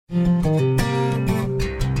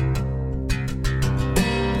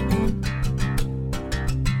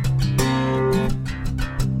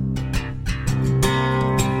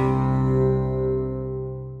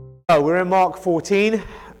We're in Mark 14.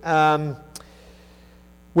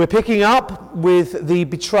 We're picking up with the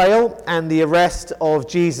betrayal and the arrest of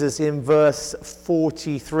Jesus in verse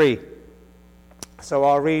 43. So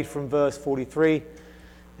I'll read from verse 43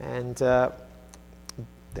 and then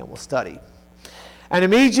we'll study. And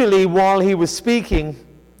immediately while he was speaking,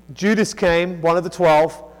 Judas came, one of the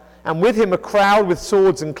 12, and with him a crowd with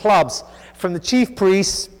swords and clubs from the chief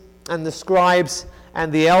priests and the scribes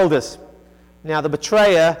and the elders. Now the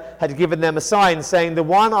betrayer had given them a sign, saying, "The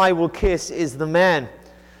one I will kiss is the man.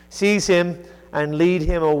 Seize him and lead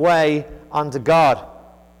him away unto God."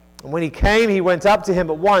 And when he came, he went up to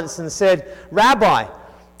him at once and said, "Rabbi,"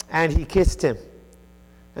 and he kissed him.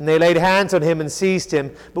 And they laid hands on him and seized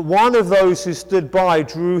him. But one of those who stood by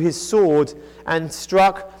drew his sword and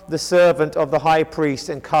struck the servant of the high priest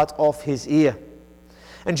and cut off his ear.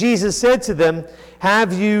 And Jesus said to them,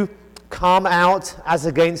 "Have you come out as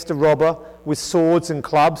against a robber with swords and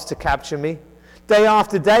clubs to capture me? Day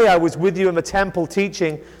after day I was with you in the temple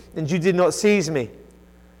teaching, and you did not seize me.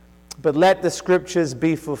 But let the scriptures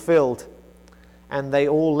be fulfilled." And they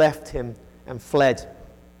all left him and fled.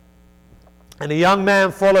 And a young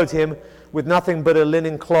man followed him with nothing but a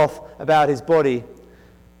linen cloth about his body.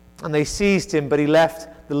 And they seized him, but he left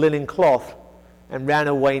the linen cloth and ran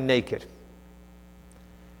away naked.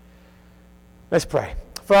 Let's pray.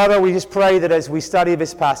 Father, we just pray that as we study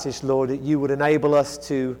this passage, Lord, that you would enable us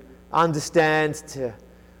to understand,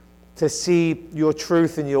 to see your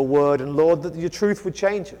truth in your word, and Lord, that your truth would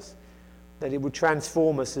change us, that it would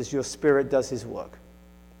transform us as your Spirit does his work.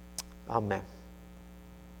 Amen.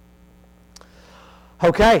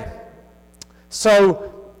 Okay,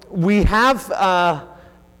 so we have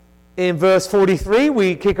in verse 43,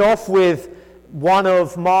 we kick off with one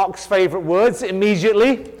of Mark's favorite words,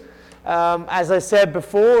 immediately. As I said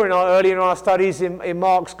before, earlier in our studies in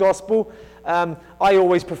Mark's Gospel, I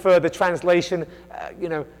always prefer the translation,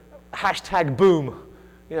 hashtag boom.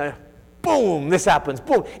 Boom, this happens.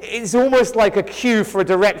 Boom. It's almost like a cue for a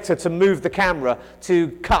director to move the camera, to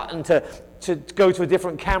cut and to go to a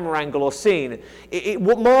different camera angle or scene.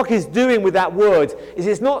 What Mark is doing with that word is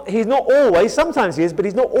he's not always, sometimes he is, but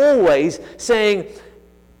he's not always saying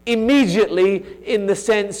immediately in the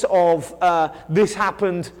sense of this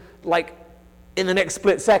happened like in the next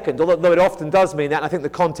split second, although it often does mean that, and I think the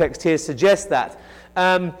context here suggests that.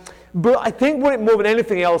 But I think what it, more than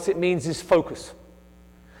anything else, it means is focus.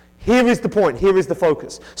 Here is the point, here is the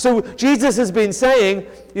focus. So Jesus has been saying,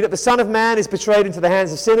 the Son of Man is betrayed into the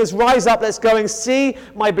hands of sinners. Rise up, let's go and see,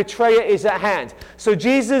 my betrayer is at hand. So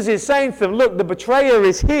Jesus is saying to them, look, the betrayer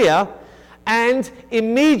is here, and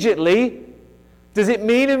immediately. Does it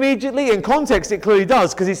mean immediately? In context, it clearly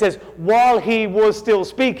does, because he says, while he was still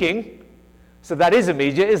speaking. So that is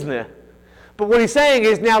immediate, isn't it? But what he's saying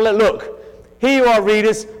is, now look, here you are,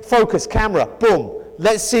 readers, focus, camera, boom.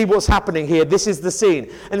 Let's see what's happening here. This is the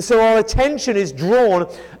scene. And so our attention is drawn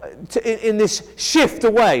in this shift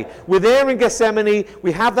away. We're there in Gethsemane,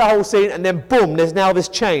 we have the whole scene, and then boom, there's now this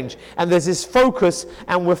change. And there's this focus,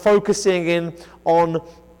 and we're focusing in on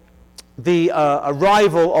the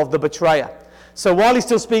arrival of the betrayer. So while he's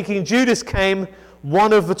still speaking, Judas came,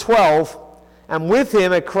 one of the 12, and with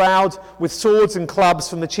him a crowd with swords and clubs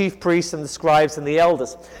from the chief priests and the scribes and the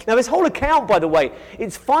elders. Now this whole account, by the way,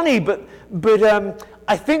 it's funny, but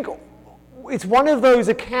I think it's one of those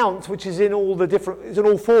accounts which is in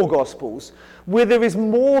all four Gospels, where there is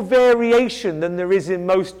more variation than there is in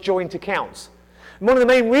most joint accounts. And one of the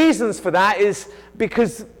main reasons for that is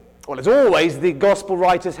because, well, as always, the gospel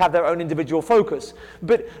writers have their own individual focus.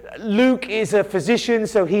 But Luke is a physician,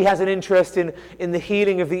 so he has an interest in the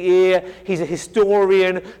healing of the ear. He's a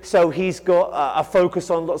historian, so he's got a focus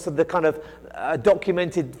on lots of the kind of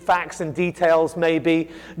documented facts and details, maybe.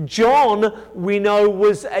 John, we know,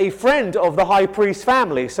 was a friend of the high priest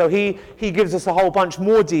family, so he gives us a whole bunch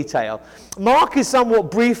more detail. Mark is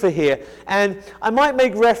somewhat briefer here, and I might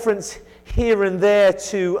make reference here and there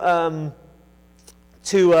to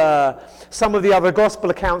some of the other gospel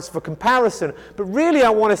accounts for comparison, but really I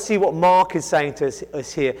want to see what Mark is saying to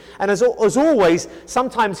us here. And as always,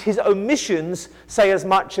 sometimes his omissions say as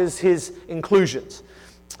much as his inclusions.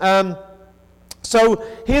 So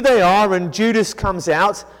here they are, and Judas comes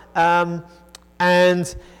out,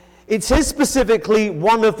 and it says specifically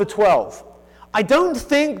one of the 12. I don't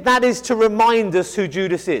think that is to remind us who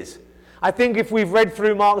Judas is. I think if we've read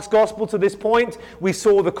through Mark's Gospel to this point, we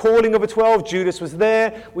saw the calling of the 12. Judas was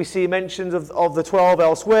there. We see mentions of the 12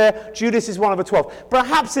 elsewhere. Judas is one of the 12.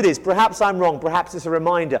 Perhaps it is. Perhaps I'm wrong. Perhaps it's a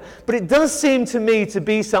reminder. But it does seem to me to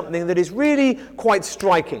be something that is really quite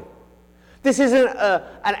striking. This isn't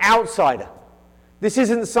an outsider. This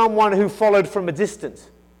isn't someone who followed from a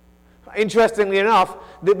distance. Interestingly enough,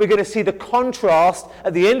 that we're going to see the contrast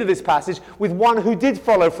at the end of this passage with one who did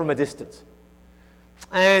follow from a distance.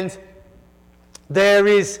 And there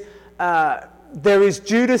is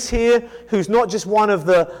Judas here, who's not just one of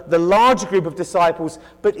the large group of disciples,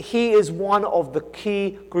 but he is one of the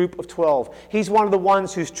key group of 12. He's one of the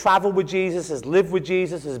ones who's traveled with Jesus, has lived with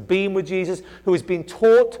Jesus, has been with Jesus, who has been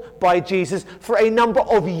taught by Jesus for a number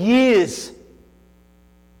of years.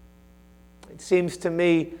 It seems to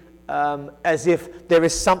me as if there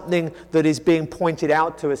is something that is being pointed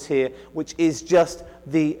out to us here, which is just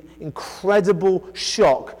the incredible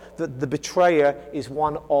shock that the betrayer is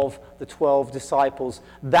one of the 12 disciples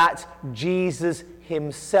that Jesus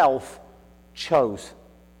himself chose.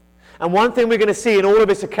 And one thing we're going to see in all of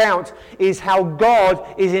this account is how God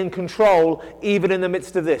is in control even in the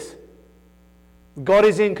midst of this. God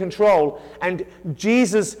is in control, and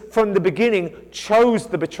Jesus from the beginning chose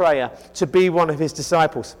the betrayer to be one of his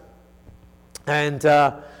disciples. And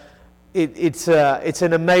it's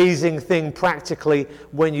an amazing thing practically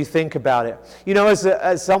when you think about it. You know,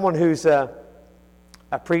 as someone who's a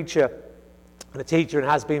preacher and a teacher and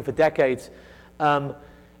has been for decades,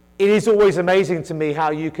 it is always amazing to me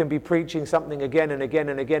how you can be preaching something again and again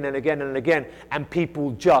and again and again and again, and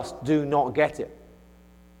people just do not get it.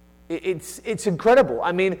 It's incredible.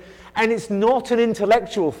 I mean, and it's not an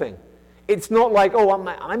intellectual thing. It's not like, oh,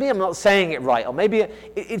 maybe I'm not saying it right, or maybe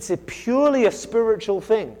it's purely a spiritual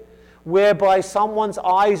thing, whereby someone's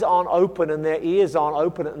eyes aren't open and their ears aren't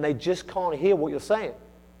open and they just can't hear what you're saying.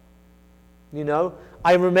 You know,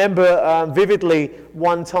 I remember vividly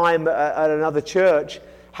one time at another church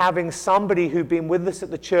having somebody who'd been with us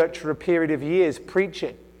at the church for a period of years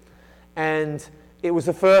preaching, and it was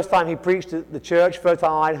the first time he preached at the church, first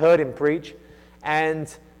time I'd heard him preach,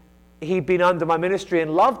 and he'd been under my ministry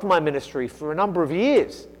and loved my ministry for a number of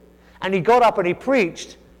years. And he got up and he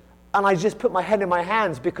preached, and I just put my head in my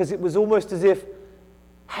hands because it was almost as if,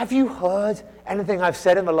 have you heard anything I've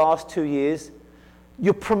said in the last 2 years?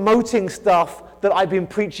 You're promoting stuff that I've been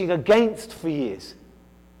preaching against for years.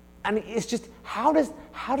 And it's just, how does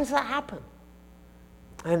that happen?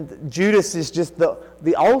 And Judas is just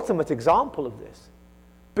the ultimate example of this.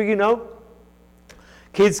 But you know,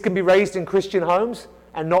 kids can be raised in Christian homes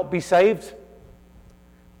and not be saved.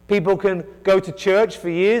 People can go to church for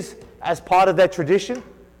years as part of their tradition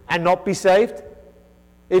and not be saved.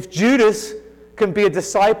 If Judas can be a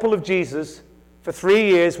disciple of Jesus for 3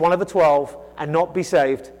 years, one of the 12, and not be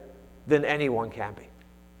saved, then anyone can be.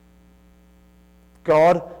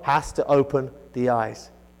 God has to open the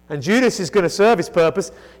eyes. And Judas is going to serve his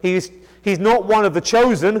purpose. He's not one of the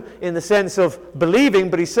chosen in the sense of believing,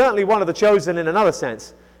 but he's certainly one of the chosen in another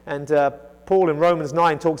sense. And Paul in Romans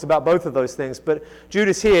 9 talks about both of those things. But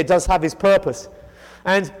Judas here does have his purpose.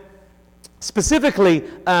 And specifically,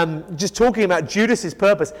 just talking about Judas's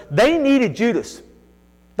purpose, they needed Judas.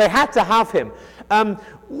 They had to have him.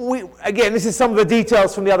 Again, this is some of the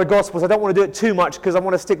details from the other Gospels. I don't want to do it too much because I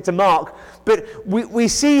want to stick to Mark. But we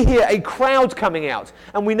see here a crowd coming out.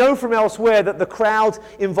 And we know from elsewhere that the crowd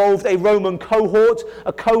involved a Roman cohort.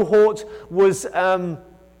 A cohort was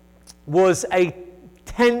a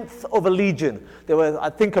tenth of a legion. There were, I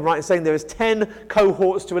think I'm right in saying there was 10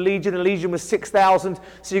 cohorts to a legion. A legion was 6,000.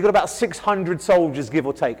 So you've got about 600 soldiers, give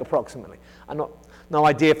or take, approximately. No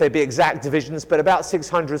idea if they'd be exact divisions, but about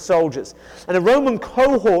 600 soldiers. And a Roman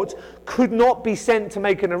cohort could not be sent to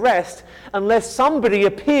make an arrest unless somebody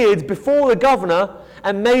appeared before the governor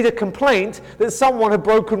and made a complaint that someone had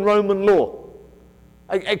broken Roman law.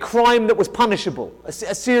 A crime that was punishable, a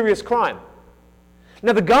serious crime.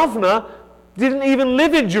 Now the governor didn't even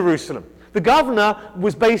live in Jerusalem. The governor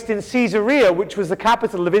was based in Caesarea, which was the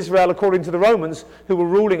capital of Israel according to the Romans who were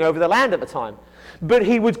ruling over the land at the time. But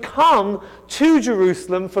he would come to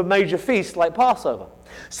Jerusalem for major feasts like Passover.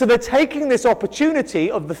 So they're taking this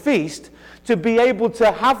opportunity of the feast to be able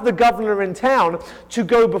to have the governor in town to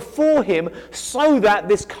go before him so that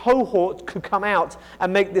this cohort could come out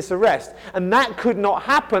and make this arrest. And that could not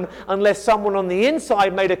happen unless someone on the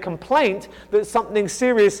inside made a complaint that something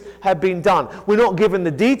serious had been done. We're not given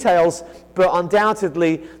the details, but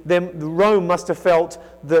undoubtedly Rome must have felt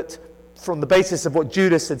that from the basis of what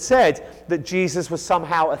Judas had said, that Jesus was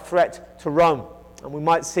somehow a threat to Rome. And we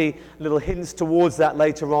might see little hints towards that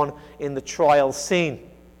later on in the trial scene.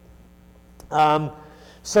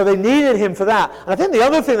 So they needed him for that. And I think the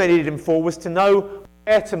other thing they needed him for was to know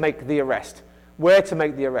where to make the arrest. Where to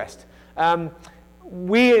make the arrest.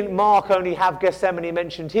 We in Mark only have Gethsemane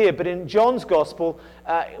mentioned here, but in John's Gospel,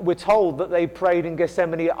 we're told that they prayed in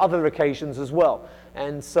Gethsemane at other occasions as well.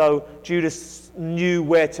 And so Judas knew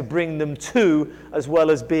where to bring them to, as well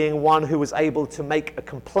as being one who was able to make a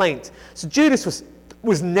complaint. So Judas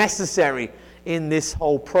was necessary in this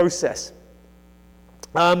whole process.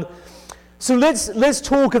 So let's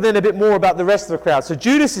talk then a bit more about the rest of the crowd. So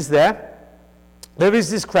Judas is there. There is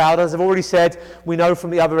this crowd, as I've already said. We know from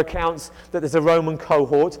the other accounts that there's a Roman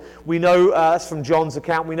cohort. We know that's from John's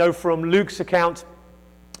account. We know from Luke's account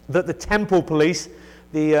that the temple police,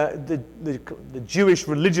 the Jewish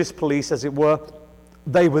religious police, as it were,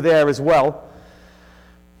 they were there as well.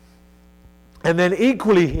 And then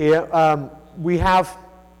equally here, we have,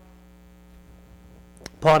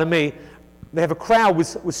 they have a crowd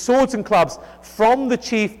with swords and clubs from the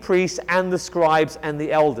chief priests and the scribes and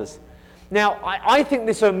the elders. Now, I think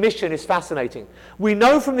this omission is fascinating. We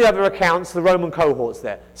know from the other accounts the Roman cohort's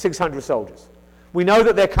there, 600 soldiers. We know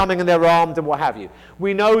that they're coming and they're armed and what have you.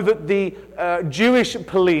 We know that the Jewish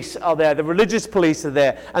police are there, the religious police are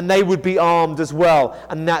there, and they would be armed as well,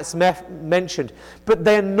 and that's mentioned. But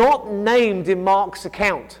they're not named in Mark's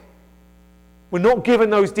account. We're not given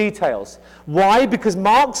those details. Why? Because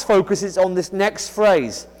Mark's focus is on this next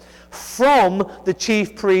phrase, from the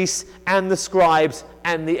chief priests and the scribes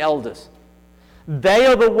and the elders. They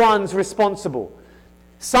are the ones responsible.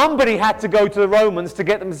 Somebody had to go to the Romans to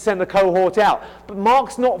get them to send the cohort out. But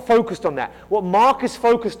Mark's not focused on that. What Mark is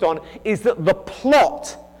focused on is that the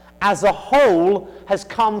plot as a whole has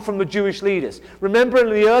come from the Jewish leaders. Remember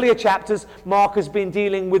in the earlier chapters, Mark has been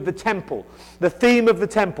dealing with the temple, the theme of the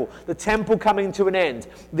temple coming to an end,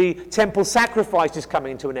 the temple sacrifices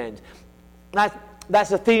coming to an end.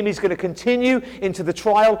 That's a theme he's going to continue into the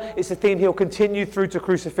trial. It's a theme he'll continue through to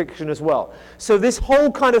crucifixion as well. So this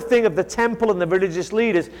whole kind of thing of the temple and the religious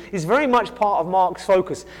leaders is very much part of Mark's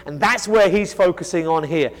focus. And that's where he's focusing on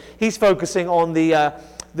here. He's focusing on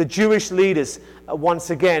the Jewish leaders, once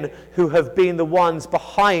again, who have been the ones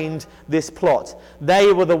behind this plot.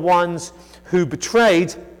 They were the ones who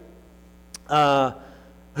betrayed, who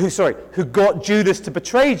got Judas to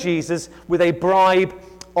betray Jesus with a bribe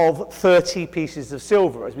of 30 pieces of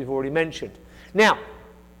silver, as we've already mentioned. Now,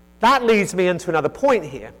 that leads me into another point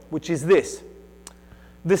here, which is this.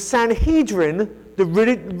 The Sanhedrin,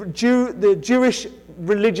 the Jewish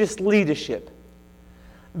religious leadership,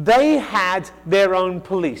 they had their own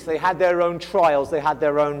police, they had their own trials, they had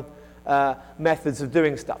their own methods of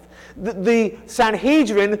doing stuff. The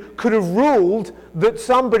Sanhedrin could have ruled that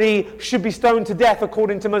somebody should be stoned to death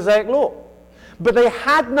according to Mosaic law. But they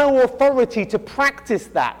had no authority to practice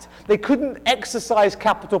that. They couldn't exercise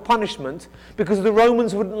capital punishment because the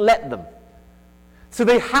Romans wouldn't let them. So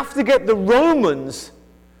they have to get the Romans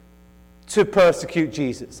to persecute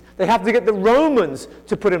Jesus. They have to get the Romans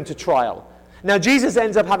to put him to trial. Now Jesus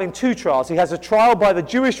ends up having two trials. He has a trial by the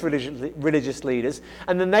Jewish religious leaders,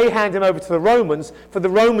 and then they hand him over to the Romans for the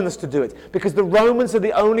Romans to do it, because the Romans are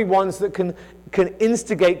the only ones that can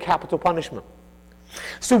instigate capital punishment.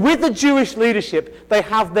 So with the Jewish leadership, they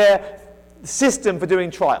have their system for doing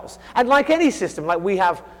trials. And like any system, like we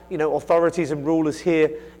have, authorities and rulers here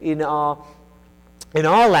in our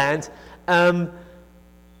land,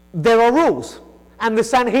 there are rules. And the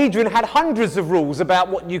Sanhedrin had hundreds of rules about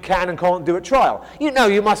what you can and can't do at trial.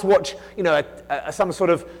 You must watch, some sort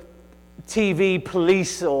of TV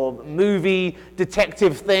police or movie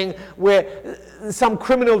detective thing where some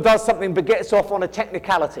criminal does something but gets off on a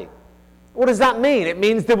technicality. What does that mean? It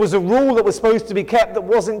means there was a rule that was supposed to be kept that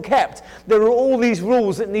wasn't kept. There are all these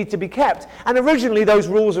rules that need to be kept. And originally those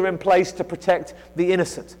rules are in place to protect the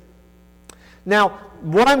innocent. Now,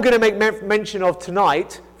 what I'm going to make mention of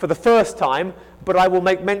tonight for the first time, but I will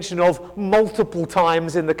make mention of multiple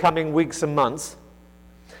times in the coming weeks and months,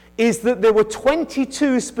 is that there were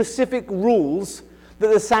 22 specific rules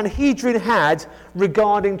that the Sanhedrin had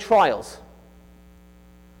regarding trials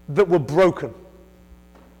that were broken.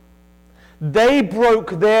 They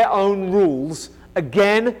broke their own rules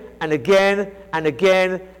again and again and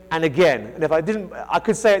again and again. And if I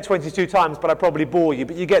could say it 22 times, but I'd probably bore you,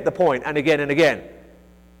 but you get the point, and again and again.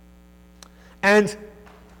 And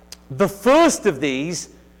the first of these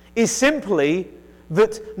is simply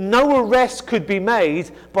that no arrest could be made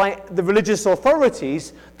by the religious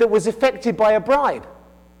authorities that was effected by a bribe.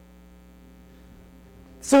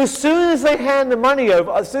 So as soon as they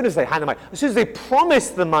as soon as they promise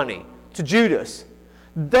the money to Judas,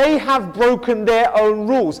 they have broken their own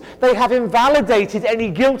rules. They have invalidated any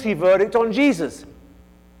guilty verdict on Jesus.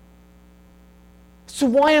 So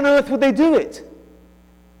why on earth would they do it?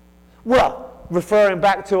 Well, referring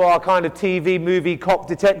back to our kind of TV, movie, cop,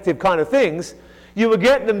 detective kind of things, you would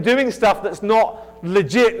get them doing stuff that's not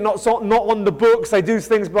legit, not on the books. They do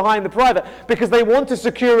things behind the private because they want to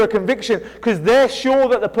secure a conviction because they're sure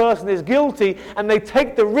that the person is guilty, and they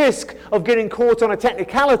take the risk of getting caught on a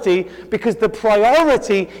technicality because the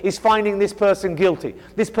priority is finding this person guilty.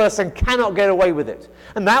 This person cannot get away with it.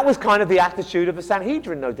 And that was kind of the attitude of the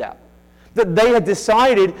Sanhedrin, no doubt. That they had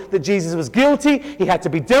decided that Jesus was guilty, he had to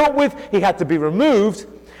be dealt with, he had to be removed.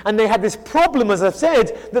 And they had this problem, as I've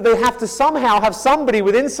said, that they have to somehow have somebody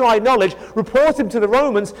with inside knowledge report him to the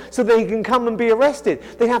Romans so that he can come and be arrested.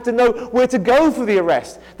 They have to know where to go for the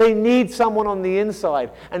arrest. They need someone on the inside.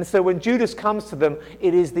 And so when Judas comes to them,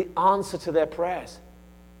 it is the answer to their prayers.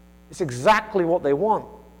 It's exactly what they want.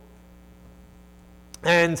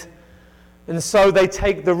 And so they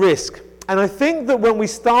take the risk. And I think that when we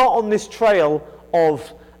start on this trail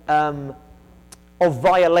of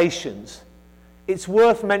violations, it's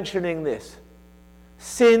worth mentioning this.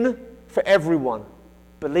 Sin for everyone,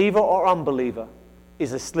 believer or unbeliever,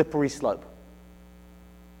 is a slippery slope.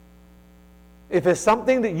 If there's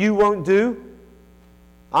something that you won't do,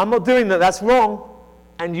 I'm not doing that, that's wrong,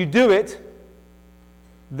 and you do it,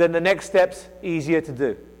 then the next step's easier to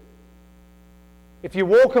do. If you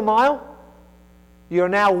walk a mile, you're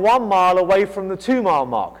now 1 mile away from the 2 mile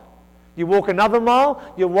mark. You walk another mile,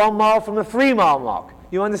 you're 1 mile from the 3 mile mark.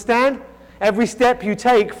 You understand? Every step you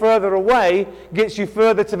take further away gets you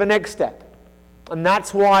further to the next step. And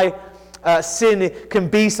that's why sin can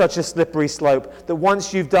be such a slippery slope, that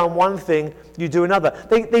once you've done one thing, you do another.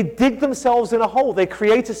 They dig themselves in a hole. They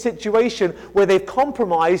create a situation where they've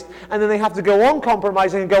compromised, and then they have to go on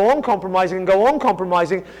compromising and go on compromising and go on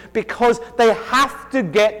compromising because they have to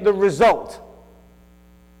get the result.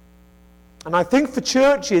 And I think for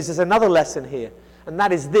churches there's another lesson here, and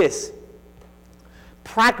that is this.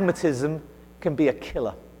 Pragmatism can be a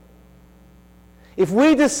killer. If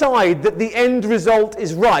we decide that the end result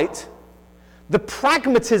is right, the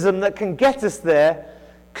pragmatism that can get us there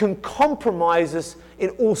can compromise us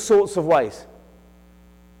in all sorts of ways.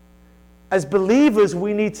 As believers,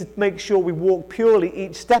 we need to make sure we walk purely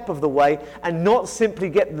each step of the way and not simply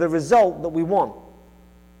get the result that we want.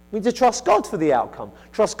 We need to trust God for the outcome,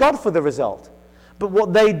 trust God for the result. But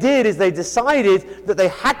what they did is they decided that they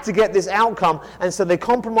had to get this outcome, and so they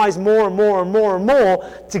compromised more and more and more and more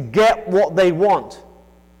to get what they want.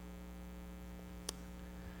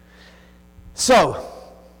 So,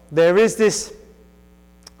 there is this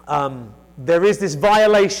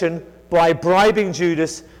violation by bribing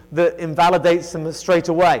Judas that invalidates them straight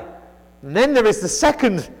away. And then there is the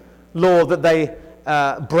second law that they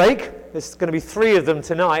break. There's going to be 3 of them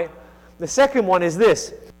tonight. The second one is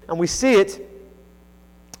this, and we see it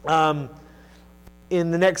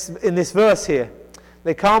in this verse here.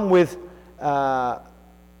 They come with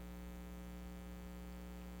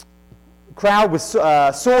crowd with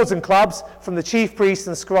swords and clubs from the chief priests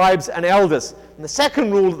and scribes and elders. And the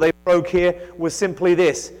second rule that they broke here was simply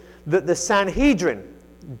this, that the Sanhedrin,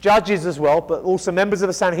 judges as well, but also members of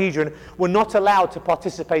the Sanhedrin, were not allowed to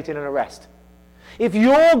participate in an arrest. If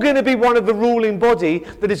you're going to be one of the ruling body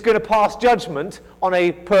that is going to pass judgment on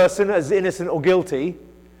a person as innocent or guilty,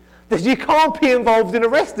 then you can't be involved in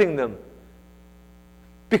arresting them.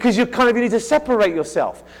 Because you need to separate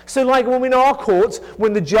yourself. So like when in our courts,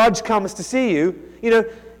 when the judge comes to see you,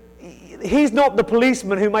 he's not the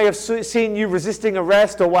policeman who may have seen you resisting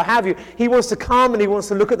arrest or what have you. He wants to come and he wants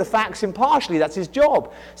to look at the facts impartially. That's his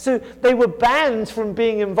job. So they were banned from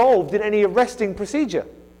being involved in any arresting procedure.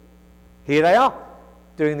 Here they are,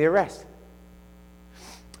 doing the arrest.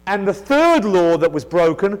 And the third law that was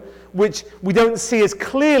broken, which we don't see as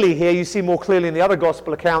clearly here, you see more clearly in the other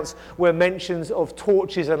gospel accounts where mentions of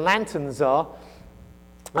torches and lanterns are.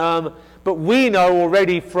 But we know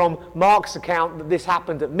already from Mark's account that this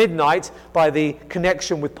happened at midnight by the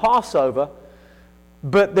connection with Passover.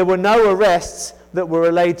 But there were no arrests that were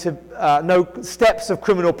related to, no steps of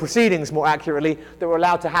criminal proceedings, more accurately, that were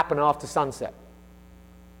allowed to happen after sunset.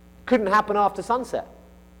 Couldn't happen after sunset.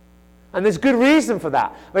 And there's good reason for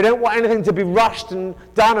that. They don't want anything to be rushed and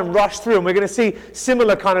done and rushed through. And we're going to see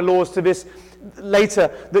similar kind of laws to this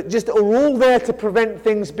later that just are all there to prevent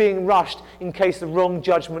things being rushed in case the wrong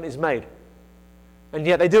judgment is made. And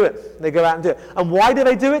yet they do it. They go out and do it. And why do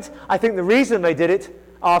they do it? I think the reason they did it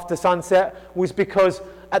after sunset was because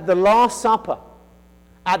at the Last Supper,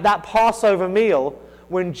 at that Passover meal,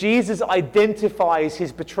 when Jesus identifies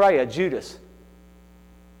his betrayer, Judas,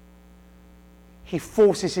 he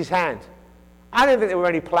forces his hand. I don't think there were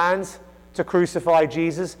any plans to crucify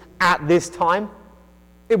Jesus at this time.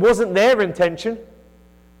 It wasn't their intention.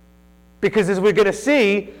 Because as we're going to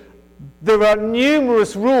see, there are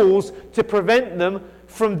numerous rules to prevent them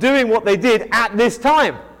from doing what they did at this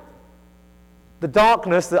time. The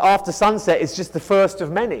darkness that after sunset is just the first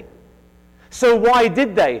of many. So why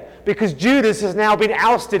did they? Because Judas has now been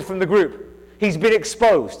ousted from the group. He's been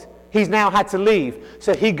exposed. He's now had to leave.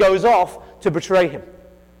 So he goes off to betray him.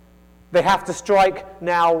 They have to strike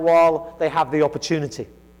now while they have the opportunity.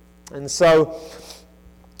 And so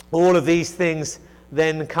all of these things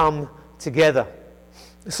then come together.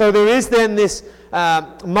 So there is then this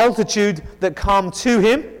multitude that come to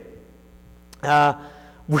him,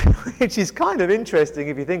 which is kind of interesting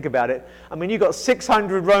if you think about it. I mean, you've got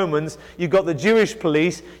 600 Romans, you've got the Jewish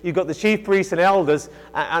police, you've got the chief priests and elders,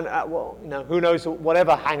 and well, you know, who knows,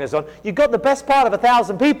 whatever hangers on. You've got the best part of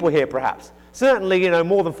 1,000 people here, perhaps. Certainly, you know,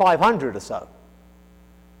 more than 500 or so.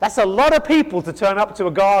 That's a lot of people to turn up to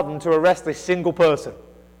a garden to arrest a single person.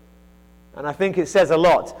 And I think it says a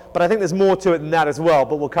lot. But I think there's more to it than that as well,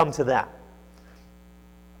 but we'll come to that.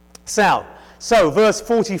 So verse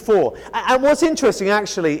 44. And what's interesting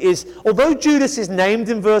actually is, although Judas is named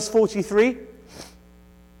in verse 43,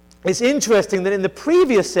 it's interesting that in the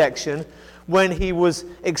previous section, when he was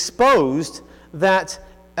exposed, that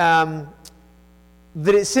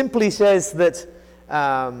it simply says that,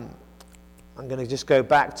 I'm going to just go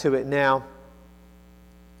back to it now.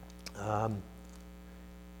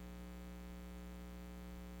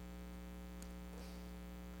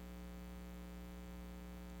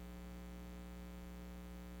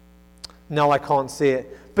 No, I can't see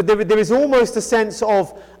it. But there is almost a sense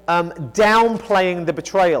of downplaying the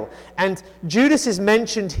betrayal. And Judas is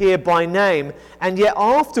mentioned here by name, and yet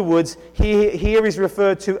afterwards here is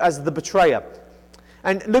referred to as the betrayer.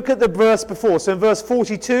 And look at the verse before. So in verse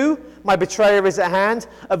 42, my betrayer is at hand.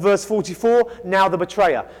 At verse 44, now the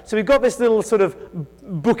betrayer. So we've got this little sort of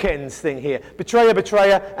bookends thing here. Betrayer,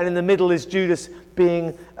 betrayer, and in the middle is Judas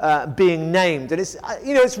being named. And it's,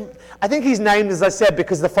 you know, I think he's named, as I said,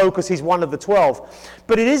 because the focus, he's one of the 12.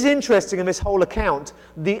 But it is interesting in this whole account,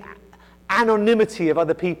 the anonymity of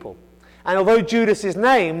other people. And although Judas is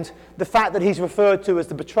named, the fact that he's referred to as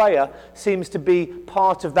the betrayer seems to be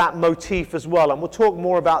part of that motif as well. And we'll talk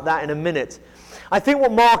more about that in a minute. I think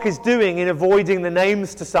what Mark is doing in avoiding the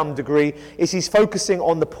names to some degree is he's focusing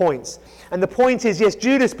on the points. And the point is, yes,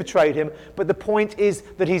 Judas betrayed him, but the point is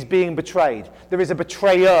that he's being betrayed. There is a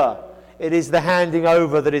betrayer. It is the handing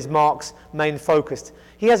over that is Mark's main focus.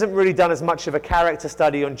 He hasn't really done as much of a character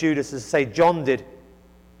study on Judas as, say, John did.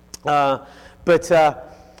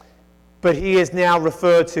 But he is now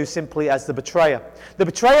referred to simply as the betrayer. The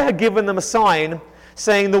betrayer had given them a sign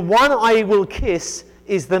saying, the one I will kiss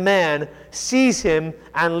is the man, seize him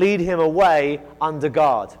and lead him away under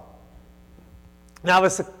guard. Now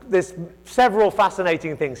there's several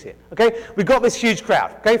fascinating things here. Okay, we've got this huge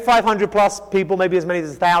crowd. Okay, 500 plus people, maybe as many as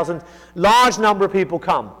 1,000. Large number of people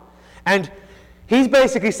come. And he's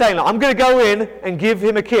basically saying, I'm going to go in and give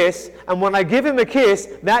him a kiss, and when I give him a kiss,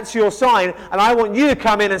 that's your sign, and I want you to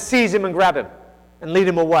come in and seize him and grab him and lead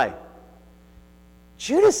him away.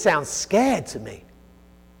 Judas sounds scared to me.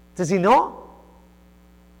 Does he not?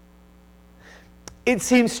 It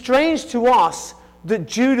seems strange to us that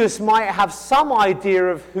Judas might have some idea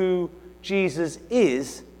of who Jesus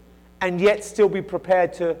is and yet still be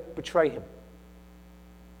prepared to betray him.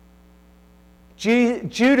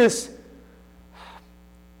 Judas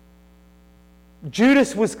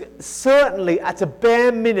was certainly, at a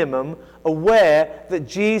bare minimum, aware that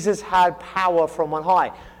Jesus had power from on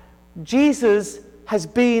high. Jesus has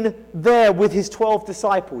been there with his 12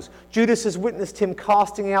 disciples. Judas has witnessed him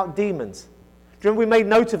casting out demons. Do you remember we made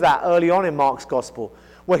note of that early on in Mark's Gospel,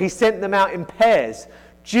 where he sent them out in pairs?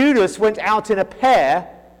 Judas went out in a pair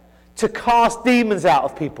to cast demons out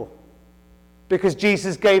of people because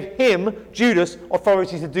Jesus gave him, Judas,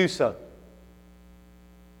 authority to do so.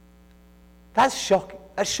 That's shocking.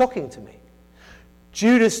 That's shocking to me.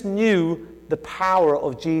 Judas knew the power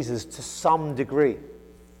of Jesus to some degree.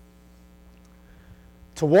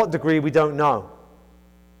 To what degree, we don't know.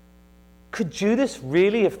 Could Judas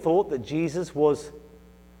really have thought that Jesus was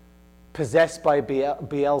possessed by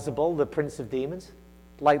Beelzebul, the prince of demons,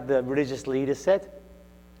 like the religious leaders said?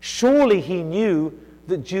 Surely he knew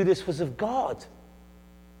that Judas was of God.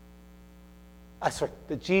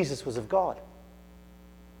 That Jesus was of God.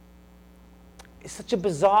 It's such a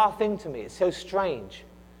bizarre thing to me. It's so strange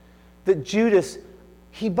that Judas,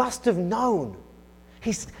 he must have known.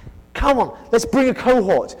 Come on, let's bring a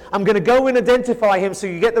cohort. I'm going to go and identify him so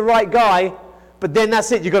you get the right guy, but then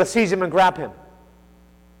that's it. You've got to seize him and grab him.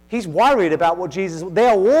 He's worried about what they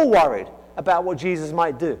are all worried about what Jesus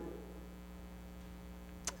might do.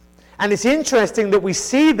 And it's interesting that we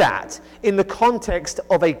see that in the context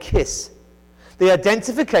of a kiss. The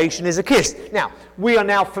identification is a kiss. Now, we are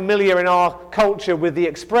now familiar in our culture with the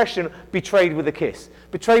expression betrayed with a kiss.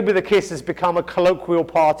 Betrayed with a kiss has become a colloquial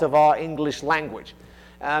part of our English language.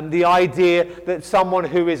 The idea that someone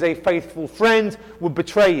who is a faithful friend would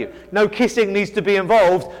betray you. No kissing needs to be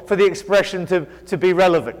involved for the expression to be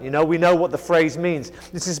relevant. You know, we know what the phrase means.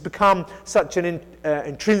 This has become such an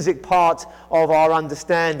intrinsic part of our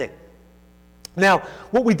understanding. Now,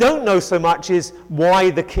 what we don't know so much is why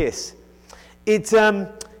the kiss.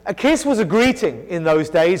 A kiss was a greeting in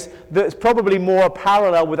those days that's probably more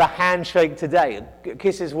parallel with a handshake today.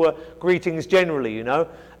 Kisses were greetings generally, you know.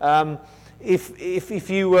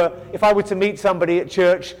 If I were to meet somebody at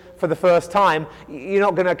church for the first time, you're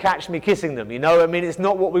not going to catch me kissing them, you know. I mean, it's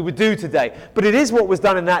not what we would do today, but it is what was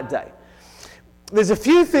done in that day. There's a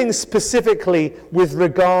few things specifically with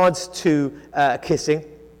regards to kissing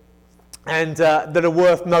and that are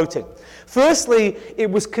worth noting. Firstly, it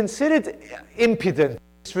was considered impudent,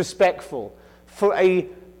 disrespectful for a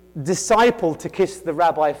disciple to kiss the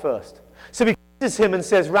rabbi first. So he kisses him and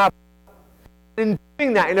says, "Rabbi." In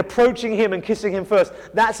doing that, in approaching him and kissing him first,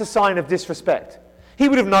 that's a sign of disrespect. He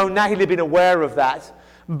would have known that, he'd have been aware of that,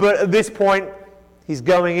 but at this point, he's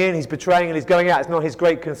going in, he's betraying, and he's going out. It's not his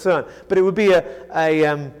great concern. But it would be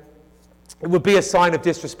a sign of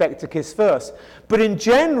disrespect to kiss first. But in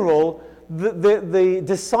general, the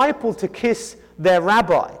disciple to kiss their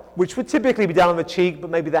rabbi, which would typically be done on the cheek, but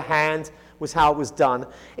maybe the hand was how it was done.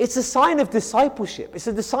 It's a sign of discipleship. It's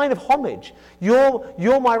a sign of homage.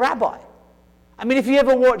 You're my rabbi. I mean, if you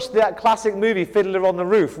ever watched that classic movie, Fiddler on the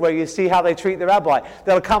Roof, where you see how they treat the rabbi,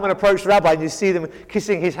 they'll come and approach the rabbi and you see them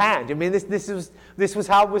kissing his hand. I mean, this was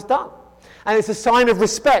how it was done. And it's a sign of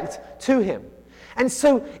respect to him. And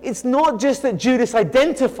so it's not just that Judas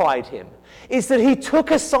identified him, it's that he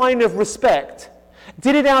took a sign of respect,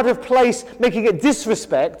 did it out of place, making it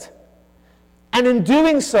disrespect, and in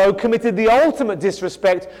doing so committed the ultimate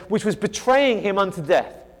disrespect, which was betraying him unto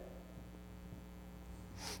death.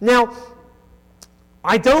 Now,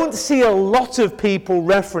 I don't see a lot of people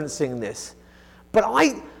referencing this, but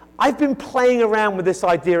I've been playing around with this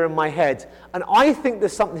idea in my head, and I think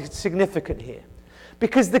there's something significant here.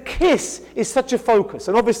 Because the kiss is such a focus,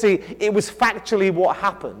 and obviously it was factually what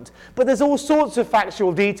happened, but there's all sorts of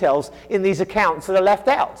factual details in these accounts that are left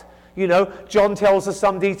out. You know, John tells us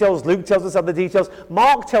some details, Luke tells us other details,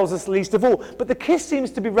 Mark tells us least of all, but the kiss seems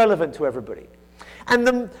to be relevant to everybody.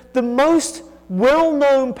 And the most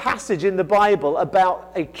well-known passage in the Bible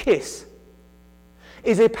about a kiss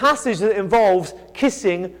is a passage that involves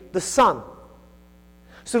kissing the Son.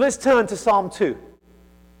 So let's turn to Psalm 2.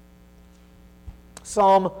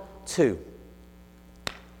 Psalm 2.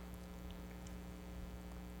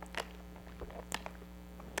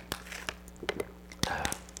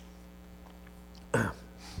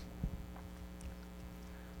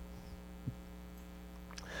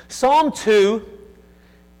 Psalm 2,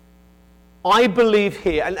 I believe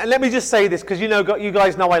here, and let me just say this, because you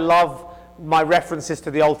guys know I love my references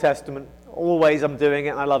to the Old Testament. Always I'm doing it,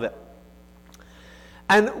 and I love it.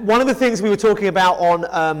 And one of the things we were talking about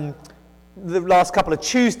on the last couple of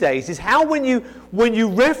Tuesdays is how when you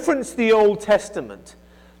reference the Old Testament,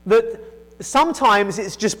 that sometimes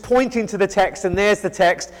it's just pointing to the text, and there's the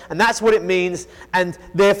text, and that's what it means, and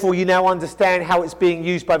therefore you now understand how it's being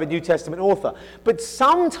used by the New Testament author. But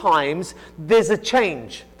sometimes there's a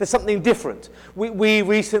change. There's something different. We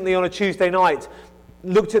recently on a Tuesday night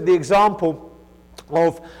looked at the example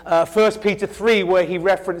of 1 Peter 3, where he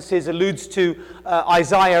alludes to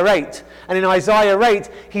Isaiah 8. And in Isaiah 8,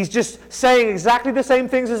 he's just saying exactly the same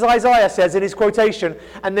things as Isaiah says in his quotation,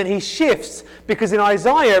 and then he shifts, because in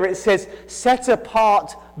Isaiah it says, set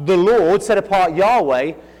apart the Lord, set apart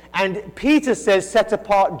Yahweh, and Peter says, set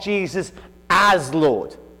apart Jesus as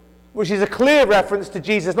Lord, which is a clear reference to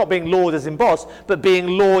Jesus not being Lord as in boss, but being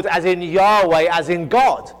Lord as in Yahweh, as in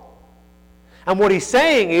God. And what he's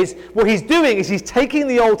saying is, what he's doing is he's taking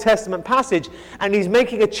the Old Testament passage and he's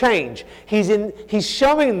making a change. He's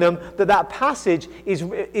showing them that passage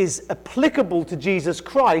is applicable to Jesus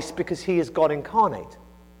Christ because he is God incarnate.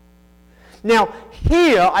 Now,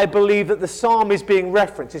 here I believe that the psalm is being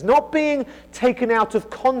referenced. It's not being taken out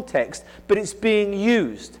of context, but it's being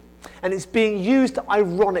used. And it's being used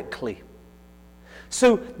ironically.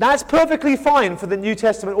 So that's perfectly fine for the New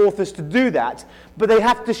Testament authors to do that, but they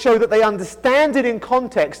have to show that they understand it in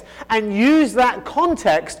context and use that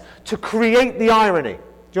context to create the irony.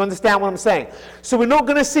 Do you understand what I'm saying? So we're not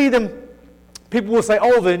going to see them, people will say,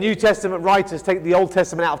 oh, the New Testament writers take the Old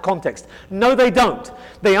Testament out of context. No, they don't.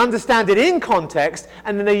 They understand it in context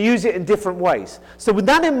and then they use it in different ways. So with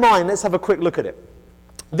that in mind, let's have a quick look at it.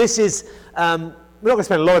 This is we're not going to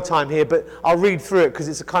spend a lot of time here, but I'll read through it because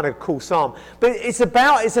it's a kind of cool psalm. But it's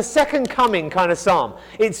a second coming kind of psalm.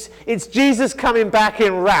 It's Jesus coming back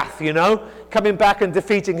in wrath, coming back and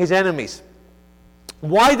defeating his enemies.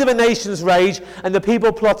 Why do the nations rage and the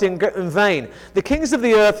people plot in vain? The kings of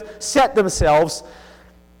the earth set themselves,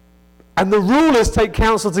 and the rulers take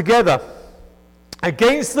counsel together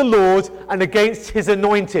against the Lord and against his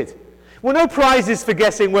anointed. Well, no prizes for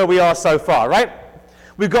guessing where we are so far, right?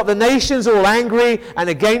 We've got the nations all angry and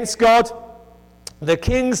against God. The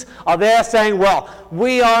kings are there saying, well,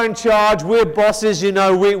 we are in charge, we're bosses, we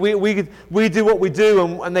do what we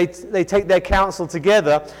do, and they take their counsel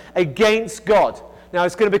together against God. Now,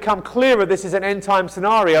 it's going to become clearer this is an end-time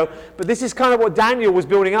scenario, but this is kind of what Daniel was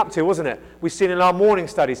building up to, wasn't it? We've seen in our morning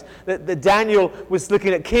studies that Daniel was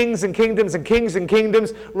looking at kings and kingdoms and kings and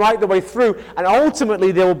kingdoms right the way through, and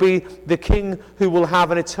ultimately there will be the king who will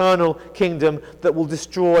have an eternal kingdom that will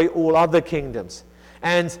destroy all other kingdoms.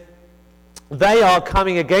 And they are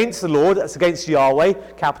coming against the Lord, that's against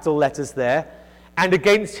Yahweh, capital letters there, and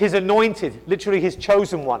against his anointed, literally his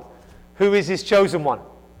chosen one. Who is his chosen one?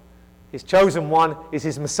 His chosen one is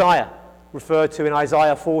his Messiah, referred to in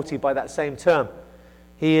Isaiah 40 by that same term.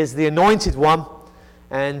 He is the anointed one,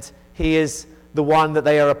 and he is the one that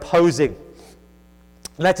they are opposing.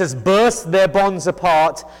 Let us burst their bonds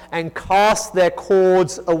apart and cast their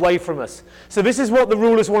cords away from us. So this is what the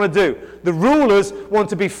rulers want to do. The rulers want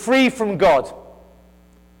to be free from God.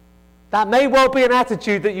 That may well be an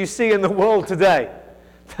attitude that you see in the world today.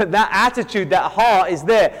 That attitude, that heart is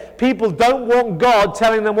there. People don't want God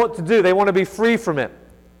telling them what to do. They want to be free from it.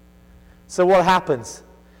 So what happens?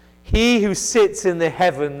 He who sits in the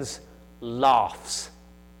heavens laughs.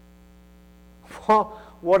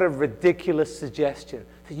 What a ridiculous suggestion.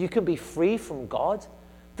 That you can be free from God?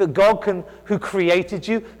 That God who created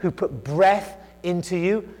you, who put breath into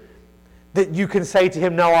you, that you can say to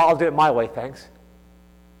him, no, I'll do it my way, thanks.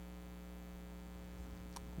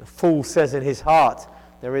 The fool says in his heart,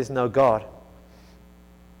 there is no God.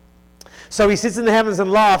 So he sits in the heavens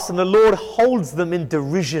and laughs, and the Lord holds them in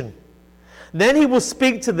derision. Then he will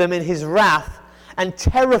speak to them in his wrath and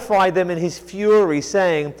terrify them in his fury,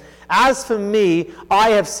 saying, as for me, I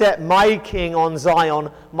have set my king on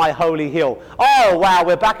Zion, my holy hill. Oh, wow,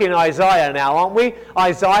 we're back in Isaiah now, aren't we?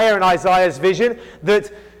 Isaiah and Isaiah's vision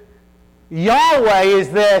that Yahweh is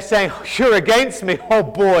there saying, you're against me. Oh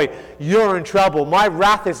boy, you're in trouble. My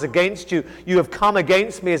wrath is against you. You have come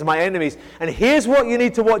against me as my enemies. And here's what you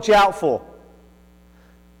need to watch out for.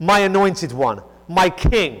 My anointed one, my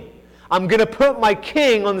king. I'm going to put my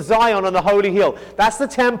king on Zion on the holy hill. That's the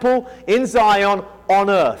temple in Zion on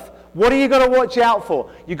earth. What are you going to watch out for?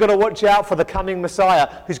 You've got to watch out for the coming Messiah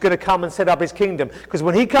who's going to come and set up his kingdom. Because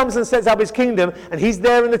when he comes and sets up his kingdom and he's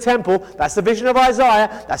there in the temple, that's the vision of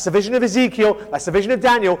Isaiah, that's the vision of Ezekiel, that's the vision of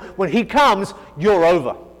Daniel. When he comes, you're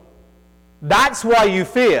over. That's why you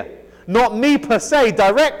fear. Not me per se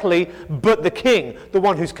directly, but the king, the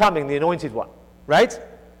one who's coming, the anointed one. Right?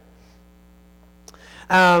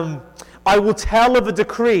 I will tell of a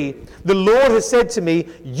decree. The Lord has said to me,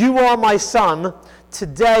 you are my son.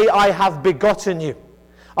 Today I have begotten you.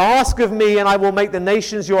 Ask of me, and I will make the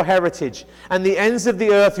nations your heritage, and the ends of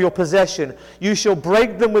the earth your possession. You shall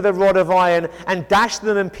break them with a rod of iron, and dash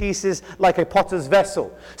them in pieces like a potter's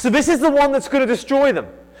vessel. So this is the one that's going to destroy them.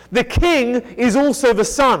 The king is also the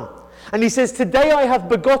son. And he says, today I have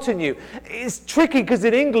begotten you. It's tricky because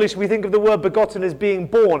in English we think of the word begotten as being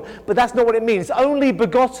born, but that's not what it means. Only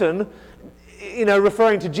begotten,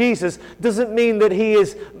 referring to Jesus, doesn't mean that he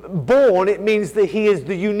is born. It means that he is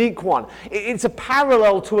the unique one. It's a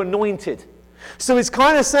parallel to anointed. So it's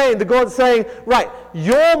kind of saying, the God's saying, right,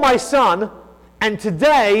 you're my son, and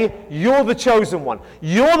today you're the chosen one.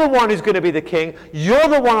 You're the one who's going to be the king. You're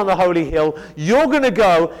the one on the holy hill. You're going to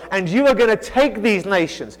go, and you are going to take these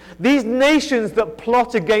nations that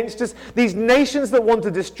plot against us, these nations that want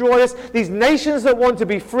to destroy us, these nations that want to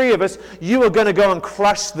be free of us. You are going to go and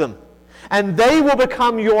crush them. And they will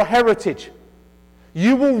become your heritage.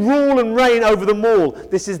 You will rule and reign over them all.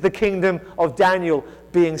 This is the kingdom of Daniel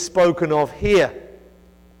being spoken of here.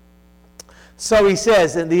 So he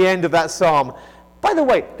says in the end of that psalm, by the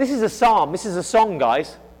way, this is a psalm, this is a song,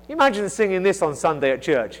 guys. Can you imagine singing this on Sunday at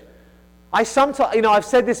church? I've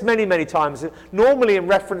said this many, many times, normally in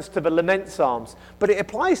reference to the lament psalms, but it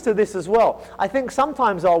applies to this as well. I think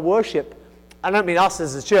sometimes our worship, I don't mean us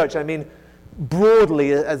as a church, I mean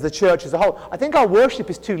broadly as the church as a whole, I think our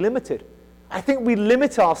worship is too limited. I think we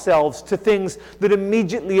limit ourselves to things that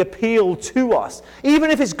immediately appeal to us.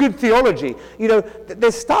 Even if it's good theology.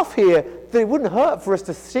 There's stuff here that it wouldn't hurt for us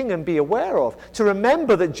to sing and be aware of, to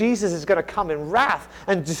remember that Jesus is going to come in wrath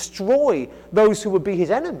and destroy those who would be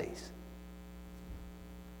his enemies.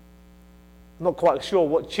 I'm not quite sure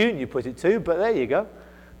what tune you put it to, but there you go.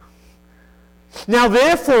 Now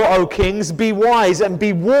therefore, O kings, be wise and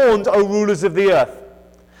be warned, O rulers of the earth.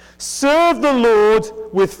 Serve the Lord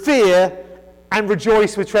with fear and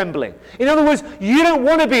rejoice with trembling. In other words, you don't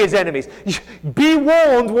want to be his enemies. Be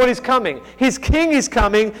warned what is coming. His king is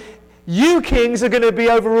coming. You kings are going to be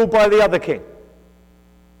overruled by the other king.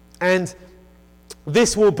 And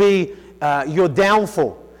this will be your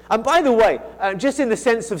downfall. And by the way, just in the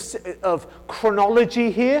sense of chronology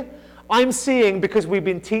here, I'm seeing, because we've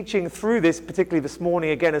been teaching through this, particularly this morning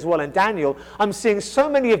again as well in Daniel, I'm seeing so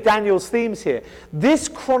many of Daniel's themes here. This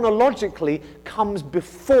chronologically comes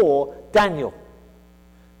before Daniel.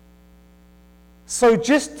 So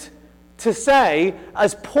just to say,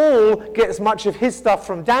 as Paul gets much of his stuff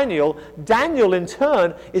from Daniel, Daniel in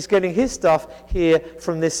turn is getting his stuff here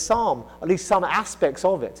from this psalm, at least some aspects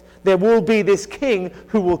of it. There will be this king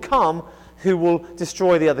who will come, who will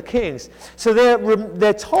destroy the other kings. So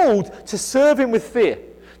they're told to serve him with fear,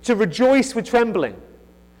 to rejoice with trembling.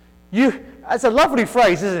 That's a lovely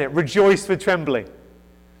phrase, isn't it? Rejoice with trembling.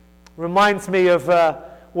 Reminds me of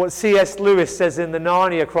what C.S. Lewis says in the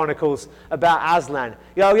Narnia Chronicles about Aslan.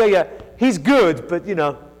 Yeah, he's good, but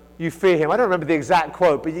you fear him. I don't remember the exact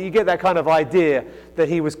quote, but you get that kind of idea that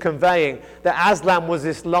he was conveying, that Aslan was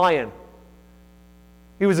this lion.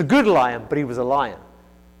 He was a good lion, but he was a lion.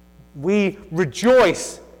 We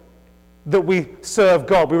rejoice that we serve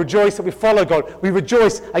God. We rejoice that we follow God. We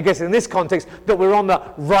rejoice, I guess in this context, that we're on the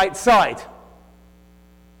right side.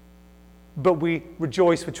 But we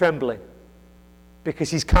rejoice with trembling because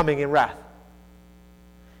he's coming in wrath.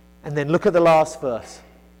 And then look at the last verse.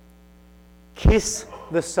 Kiss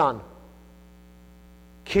the Son.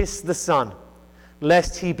 Kiss the Son,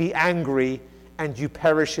 lest he be angry and you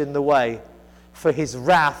perish in the way, for his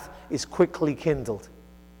wrath is quickly kindled.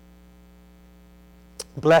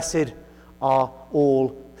 Blessed are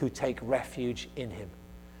all who take refuge in him.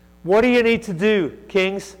 What do you need to do,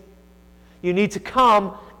 kings? You need to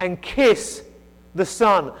come and kiss the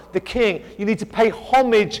Son, the King. You need to pay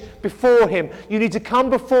homage before him. You need to come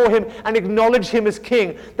before him and acknowledge him as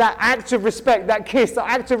King. That act of respect, that kiss, that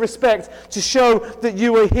act of respect to show that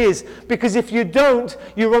you are his. Because if you don't,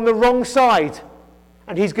 you're on the wrong side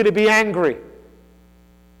and he's going to be angry.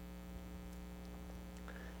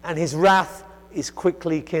 And his wrath is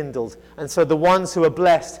quickly kindled. And so the ones who are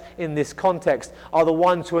blessed in this context are the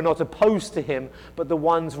ones who are not opposed to him, but the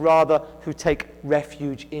ones rather who take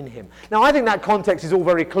refuge in him. Now I think that context is all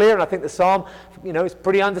very clear, and I think the psalm, is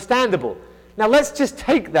pretty understandable. Now let's just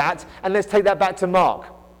take that and let's take that back to Mark.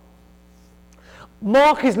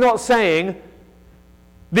 Mark is not saying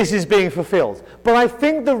this is being fulfilled, but I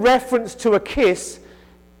think the reference to a kiss,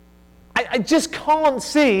 I just can't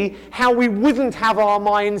see how we wouldn't have our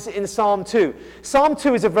minds in Psalm 2. Psalm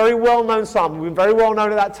 2 is a very well-known psalm. We've been very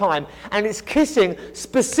well-known at that time. And it's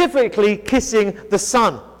specifically kissing the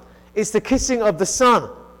Son. It's the kissing of the Son.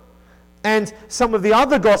 And some of the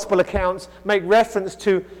other gospel accounts make reference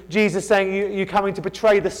to Jesus saying, you're coming to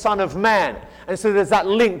betray the Son of Man. And so there's that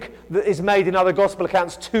link that is made in other gospel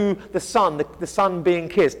accounts to the Son, the Son being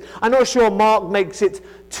kissed. I'm not sure Mark makes it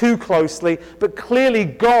too closely, but clearly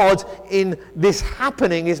God in this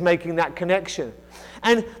happening is making that connection.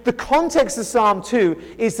 And the context of Psalm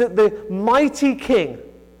 2 is that the mighty King,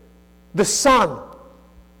 the Son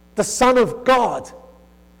of God,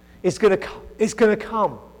 is going to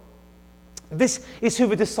come. This is who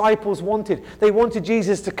the disciples wanted. They wanted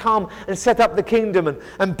Jesus to come and set up the kingdom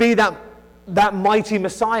and be that mighty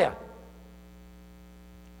Messiah.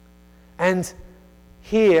 And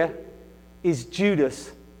here is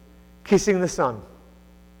Judas kissing the Son.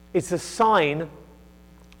 It's a sign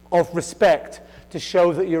of respect to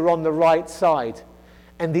show that you're on the right side.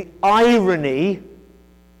 And the irony,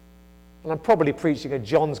 and I'm probably preaching a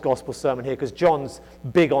John's gospel sermon here because John's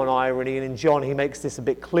big on irony, and in John he makes this a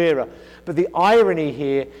bit clearer. But the irony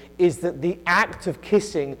here is that the act of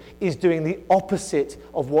kissing is doing the opposite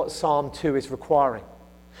of what Psalm 2 is requiring.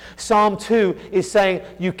 Psalm 2 is saying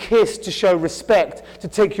you kiss to show respect, to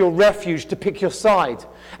take your refuge, to pick your side.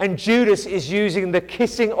 And Judas is using the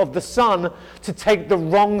kissing of the Son to take the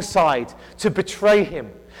wrong side, to betray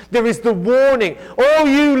him. There is the warning, all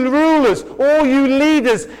you rulers, all you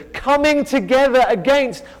leaders coming together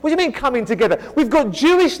against. What do you mean coming together? We've got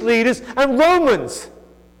Jewish leaders and Romans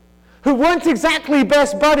who weren't exactly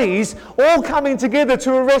best buddies, all coming together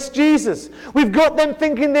to arrest Jesus. We've got them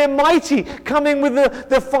thinking they're mighty, coming with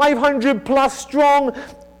the 500 plus strong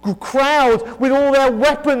crowd with all their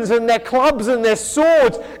weapons and their clubs and their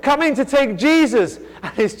swords coming to take Jesus.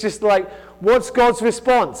 And it's just like, what's God's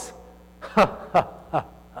response?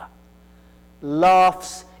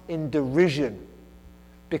 Laughs in derision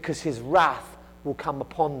because his wrath will come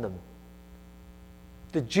upon them.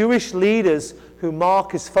 The Jewish leaders who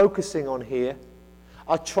Mark is focusing on here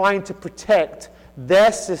are trying to protect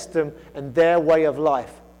their system and their way of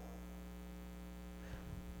life.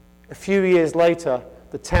 A few years later,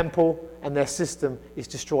 the temple and their system is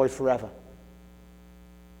destroyed forever.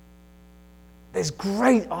 There's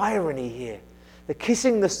great irony here. The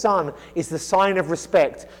kissing the Son is the sign of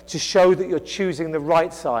respect to show that you're choosing the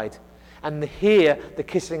right side. And here, the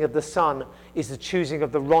kissing of the Son is the choosing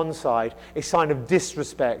of the wrong side, a sign of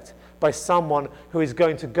disrespect by someone who is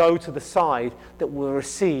going to go to the side that will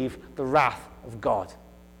receive the wrath of God.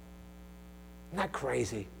 Isn't that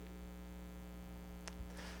crazy?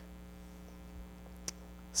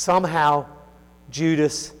 Somehow,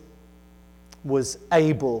 Judas was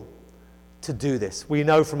able to do this. We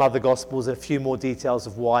know from other Gospels a few more details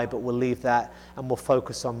of why, but we'll leave that and we'll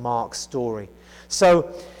focus on Mark's story.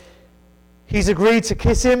 So, he's agreed to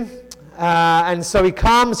kiss him, and so he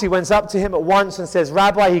comes, he went up to him at once and says,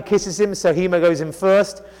 Rabbi, he kisses him, so he goes in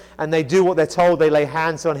first, and they do what they're told, they lay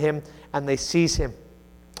hands on him, and they seize him.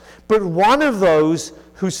 But one of those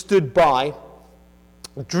who stood by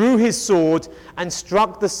drew his sword and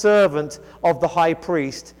struck the servant of the high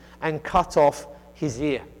priest and cut off his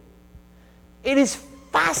ear. It is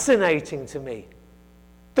fascinating to me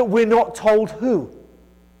that we're not told who.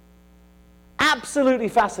 Absolutely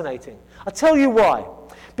fascinating. I'll tell you why.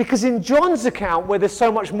 Because in John's account, where there's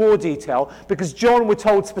so much more detail, because John, we're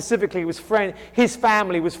told specifically, his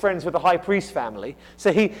family was friends with the high priest family.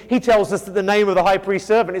 So he tells us that the name of the high priest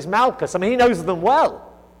servant is Malchus. I mean, he knows them well.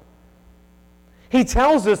 He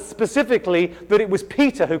tells us specifically that it was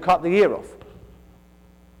Peter who cut the ear off.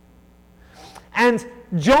 And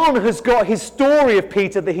John has got his story of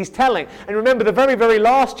Peter that he's telling. And remember, the very, very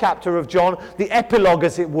last chapter of John, the epilogue,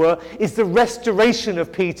 as it were, is the restoration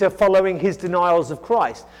of Peter following his denials of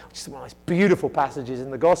Christ, which is one of those beautiful passages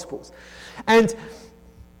in the Gospels. And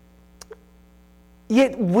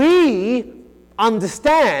yet we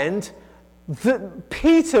understand that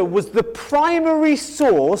Peter was the primary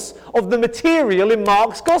source of the material in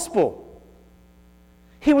Mark's Gospel.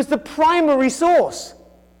 He was the primary source.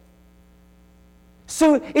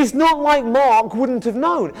 So it's not like Mark wouldn't have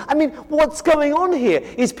known. I mean, what's going on here?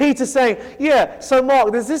 Is Peter saying, yeah, so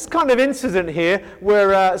Mark, there's this kind of incident here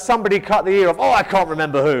where somebody cut the ear off. Oh, I can't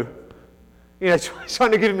remember who. You know,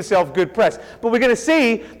 trying to give himself good press. But we're going to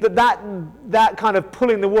see that kind of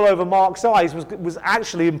pulling the wool over Mark's eyes was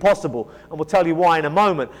actually impossible. And we'll tell you why in a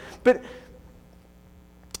moment. But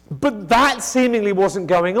that seemingly wasn't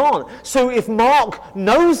going on. So if Mark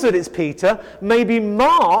knows that it's Peter, maybe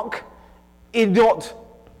Mark, in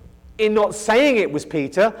not saying it was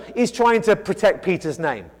Peter, is trying to protect Peter's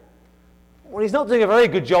name. Well, he's not doing a very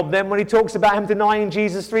good job then when he talks about him denying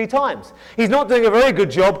Jesus 3 times. He's not doing a very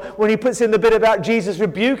good job when he puts in the bit about Jesus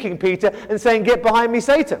rebuking Peter and saying, "Get behind me,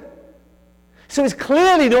 Satan." So it's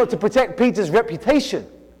clearly not to protect Peter's reputation.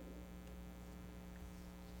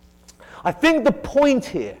 I think the point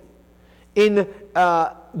here in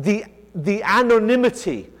the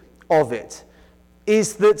anonymity of it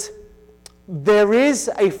is that there is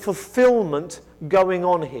a fulfillment going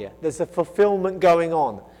on here. There's a fulfillment going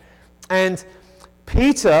on. And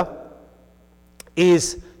Peter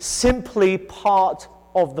is simply part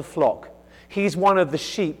of the flock. He's one of the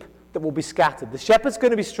sheep that will be scattered. The shepherd's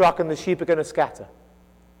going to be struck and the sheep are going to scatter.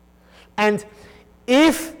 And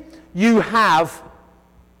if you have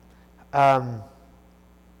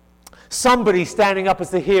somebody standing up as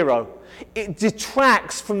the hero, it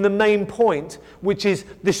detracts from the main point, which is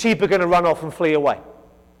the sheep are going to run off and flee away.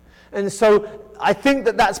 And so I think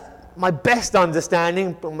that's my best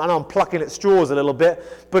understanding, I know I'm plucking at straws a little bit,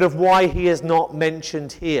 but of why he is not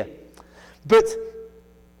mentioned here. But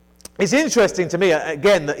it's interesting to me,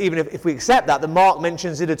 again, that even if we accept that Mark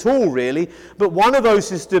mentions it at all, really, but one of those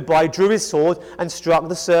who stood by drew his sword and struck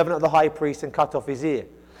the servant of the high priest and cut off his ear.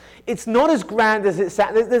 It's not as grand as it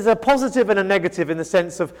sounds. There's a positive and a negative in the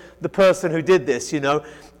sense of the person who did this,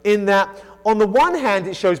 in that on the one hand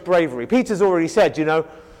it shows bravery. Peter's already said,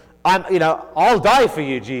 I'll die for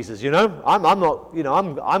you, Jesus, I'm not,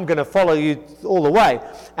 I'm going to follow you all the way.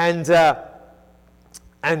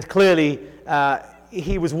 And clearly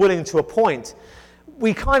he was willing to a point.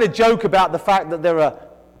 We kind of joke about the fact that there are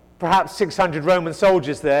perhaps 600 Roman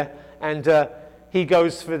soldiers there, and he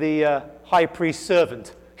goes for the high priest's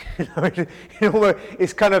servant.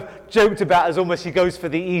 It's kind of joked about as almost he goes for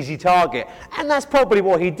the easy target. And that's probably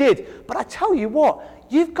what he did. But I tell you what,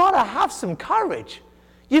 you've got to have some courage.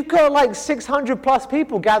 You've got like 600 plus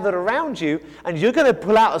people gathered around you, and you're going to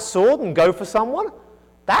pull out a sword and go for someone?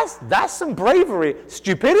 That's some bravery.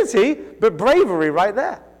 Stupidity, but bravery right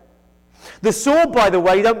there. The sword, by the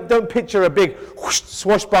way, don't picture a big whoosh,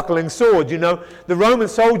 swashbuckling sword, The Roman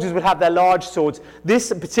soldiers would have their large swords. This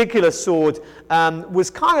particular sword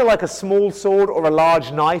was kind of like a small sword or a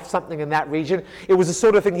large knife, something in that region. It was the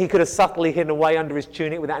sort of thing he could have subtly hidden away under his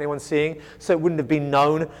tunic without anyone seeing, so it wouldn't have been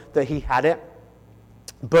known that he had it.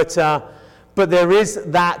 But there is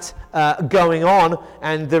that going on,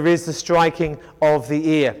 and there is the striking of the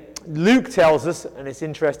ear. Luke tells us, and it's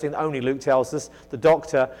interesting, only Luke tells us, the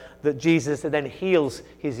doctor, that Jesus then heals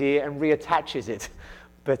his ear and reattaches it.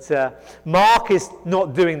 But Mark is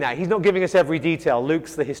not doing that. He's not giving us every detail.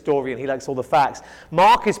 Luke's the historian. He likes all the facts.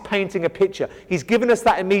 Mark is painting a picture. He's given us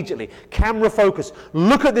that immediately. Camera focus.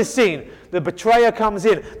 Look at this scene. The betrayer comes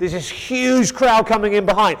in. There's this huge crowd coming in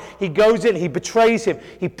behind. He goes in. He betrays him.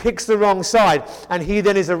 He picks the wrong side. And he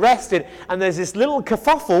then is arrested. And there's this little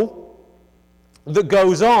kerfuffle that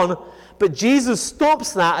goes on, but Jesus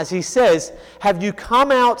stops that as he says, "Have you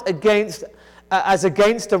come out against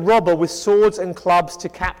a robber with swords and clubs to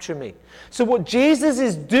capture me?" So what Jesus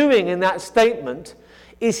is doing in that statement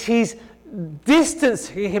is he's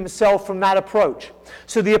distancing himself from that approach.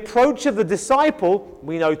 So the approach of the disciple,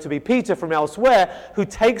 we know to be Peter from elsewhere, who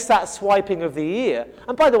takes that swiping of the ear,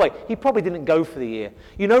 and by the way, he probably didn't go for the ear.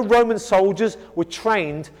 Roman soldiers were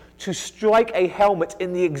trained to strike a helmet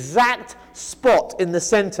in the exact spot in the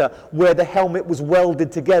center where the helmet was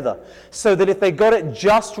welded together, so that if they got it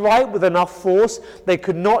just right with enough force, they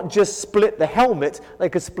could not just split the helmet, they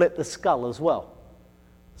could split the skull as well.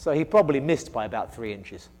 So he probably missed by about 3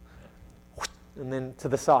 inches. And then to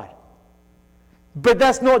the side. But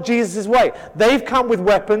that's not Jesus' way. They've come with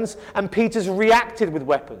weapons, and Peter's reacted with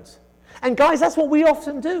weapons. And guys, that's what we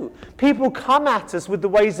often do. People come at us with the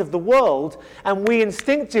ways of the world, and we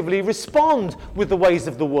instinctively respond with the ways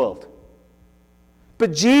of the world.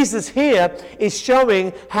 But Jesus here is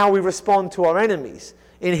showing how we respond to our enemies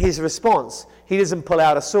in his response. He doesn't pull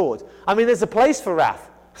out a sword. I mean, there's a place for wrath.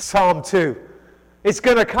 Psalm 2. It's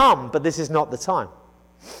going to come, but this is not the time.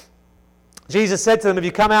 Jesus said to them, "Have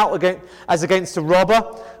you come out as against a robber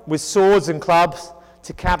with swords and clubs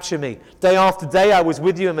to capture me? Day after day I was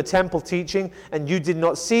with you in the temple teaching, and you did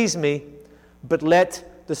not seize me, but let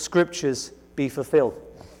the scriptures be fulfilled."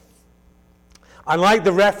 I like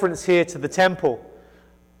the reference here to the temple.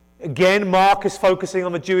 Again, Mark is focusing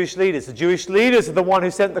on the Jewish leaders. The Jewish leaders are the one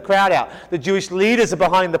who sent the crowd out. The Jewish leaders are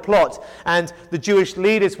behind the plot. And the Jewish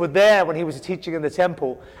leaders were there when he was teaching in the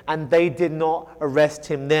temple, and they did not arrest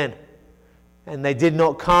him then. And they did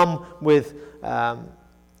not come with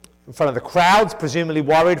in front of the crowds, presumably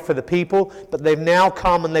worried for the people, but they've now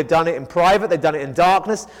come and they've done it in private, they've done it in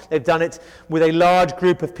darkness, they've done it with a large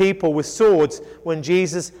group of people with swords when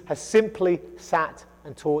Jesus has simply sat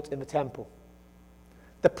and taught in the temple.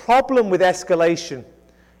 The problem with escalation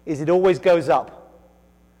is it always goes up.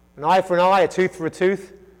 An eye for an eye, a tooth for a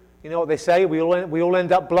tooth. You know what they say, we all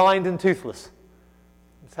end up blind and toothless.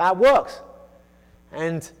 That's how it works.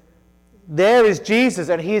 And there is Jesus,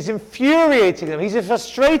 and he is infuriating them. He's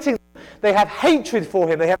frustrating them. They have hatred for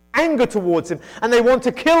him. They have anger towards him, and they want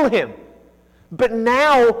to kill him. But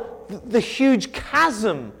now the huge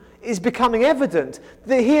chasm is becoming evident.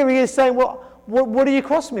 That here he is saying, "Well, what are you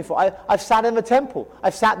crossing me for? I've sat in the temple.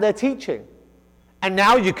 I've sat there teaching. And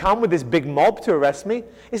now you come with this big mob to arrest me?"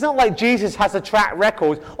 It's not like Jesus has a track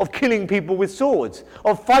record of killing people with swords,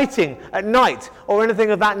 of fighting at night, or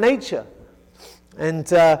anything of that nature. And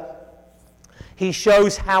he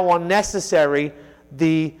shows how unnecessary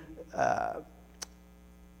the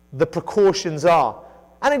precautions are.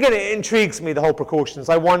 And again, it intrigues me, the whole precautions.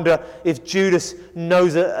 I wonder if Judas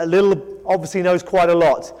knows a little, obviously knows quite a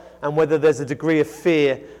lot, and whether there's a degree of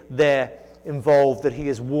fear there involved that he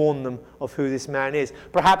has warned them of who this man is.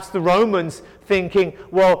 Perhaps the Romans thinking,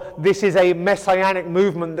 well, this is a messianic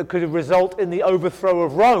movement that could result in the overthrow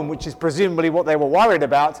of Rome, which is presumably what they were worried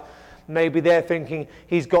about. Maybe they're thinking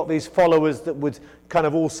he's got these followers that would kind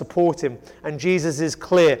of all support him. And Jesus is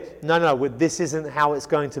clear, no, this isn't how it's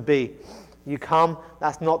going to be. You come,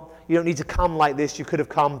 you don't need to come like this, you could have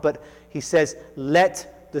come, but he says,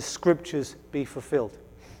 let the scriptures be fulfilled.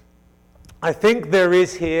 I think there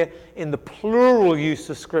is here, in the plural use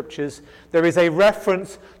of scriptures, there is a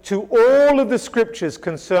reference to all of the scriptures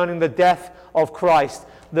concerning the death of Christ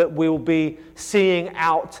that we'll be seeing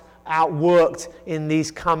outworked in these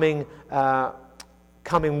coming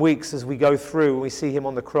coming weeks as we go through and we see him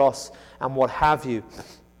on the cross and what have you.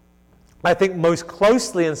 I think most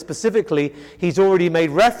closely and specifically, he's already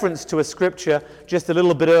made reference to a scripture just a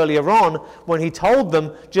little bit earlier on when he told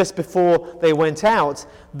them just before they went out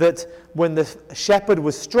that when the shepherd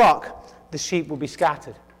was struck, the sheep will be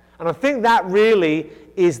scattered. And I think that really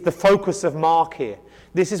is the focus of Mark here.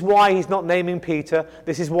 This is why he's not naming Peter.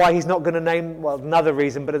 This is why he's not going to name, well, another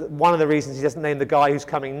reason, but one of the reasons he doesn't name the guy who's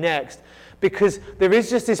coming next. Because there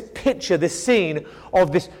is just this picture, this scene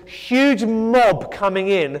of this huge mob coming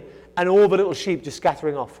in and all the little sheep just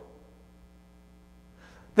scattering off.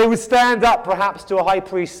 They would stand up perhaps to a high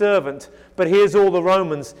priest servant, but here's all the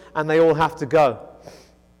Romans and they all have to go.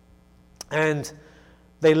 And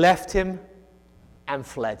they left him and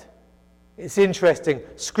fled. It's interesting.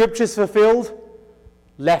 Scriptures fulfilled,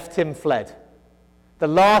 left him, fled. The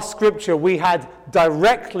last scripture we had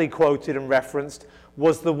directly quoted and referenced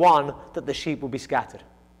was the one that the sheep will be scattered.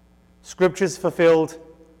 Scriptures fulfilled,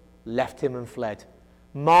 left him and fled.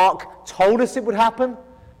 Mark told us it would happen,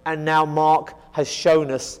 and now Mark has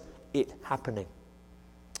shown us it happening.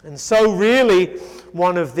 And so really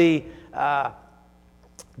one of the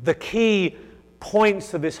key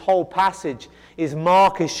points of this whole passage is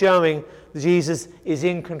Mark is showing Jesus is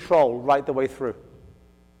in control right the way through.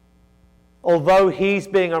 Although he's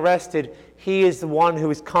being arrested, he is the one who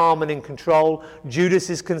is calm and in control. Judas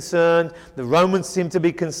is concerned. The Romans seem to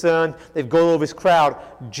be concerned. They've got all of his crowd.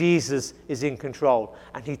 Jesus is in control.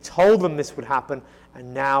 And he told them this would happen,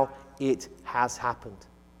 and now it has happened.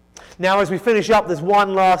 Now, as we finish up, there's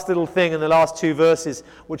one last little thing in the last two verses,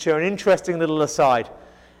 which are an interesting little aside.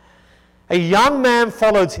 A young man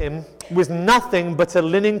followed him with nothing but a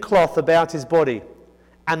linen cloth about his body,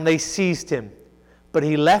 and they seized him. But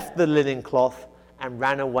he left the linen cloth and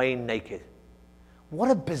ran away naked. What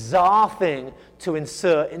a bizarre thing to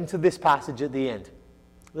insert into this passage at the end.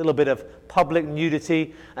 A little bit of public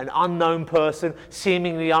nudity, an unknown person,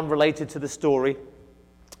 seemingly unrelated to the story.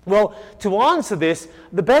 Well, to answer this,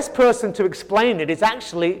 the best person to explain it is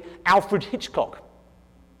actually Alfred Hitchcock.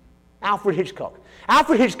 Alfred Hitchcock.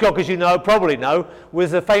 Alfred Hitchcock, as you know, probably know,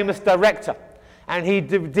 was a famous director. And he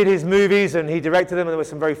did his movies and he directed them, and there were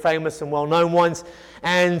some very famous and well-known ones.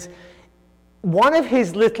 And one of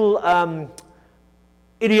his little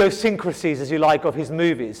idiosyncrasies, as you like, of his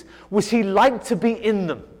movies was he liked to be in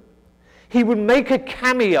them. He would make a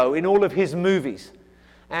cameo in all of his movies.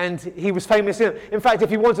 And he was famous in it. In fact, if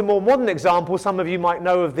you want a more modern example, some of you might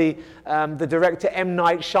know of the director M.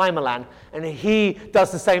 Night Shyamalan, and he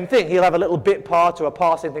does the same thing. He'll have a little bit part or a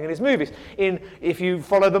passing thing in his movies. If you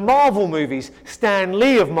follow the Marvel movies, Stan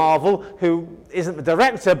Lee of Marvel, who isn't the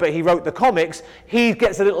director, but he wrote the comics, he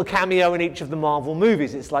gets a little cameo in each of the Marvel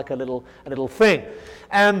movies. It's like a little thing.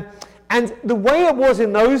 And the way it was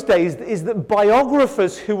in those days is that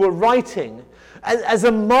biographers who were writing, as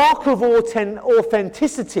a mark of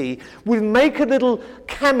authenticity, would make a little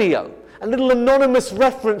cameo, a little anonymous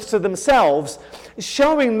reference to themselves,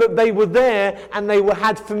 showing that they were there and they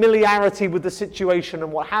had familiarity with the situation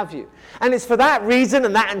and what have you. And it's for that reason,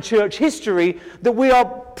 and that in church history, that we are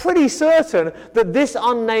pretty certain that this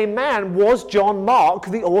unnamed man was John Mark,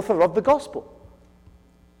 the author of the Gospel.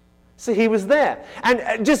 So he was there.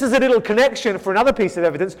 And just as a little connection for another piece of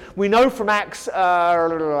evidence, we know from Acts,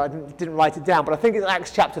 I didn't write it down, but I think it's Acts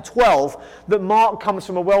chapter 12, that Mark comes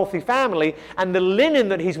from a wealthy family, and the linen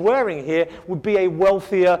that he's wearing here would be a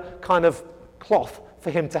wealthier kind of cloth for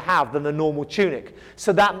him to have than the normal tunic.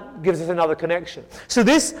 So that gives us another connection. So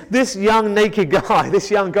this young naked guy, this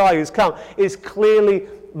young guy who's come, is clearly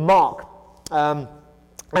Mark.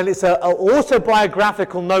 And it's an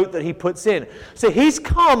autobiographical note that he puts in. So he's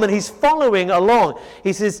come and he's following along.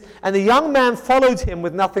 He says, and the young man followed him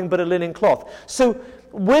with nothing but a linen cloth. So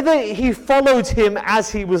whether he followed him as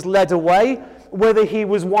he was led away, whether he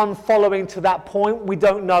was one following to that point, we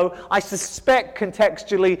don't know. I suspect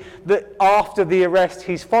contextually that after the arrest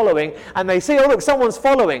he's following, and they say, oh look, someone's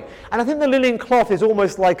following. And I think the linen cloth is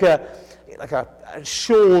almost like a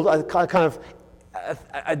shawl, a kind of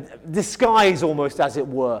a disguise almost, as it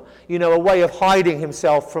were, a way of hiding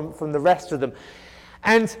himself from the rest of them.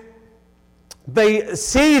 And they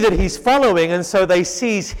see that he's following, and so they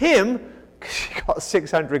seize him, because you've got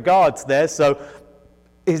 600 guards there, so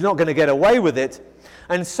he's not going to get away with it.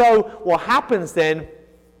 And so what happens then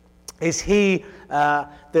is the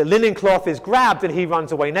linen cloth is grabbed and he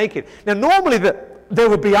runs away naked. Now normally there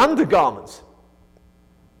would be undergarments.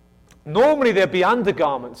 Normally there'd be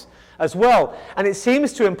undergarments as well. And it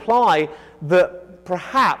seems to imply that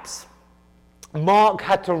perhaps Mark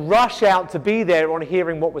had to rush out to be there on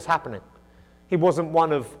hearing what was happening. He wasn't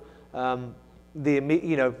one of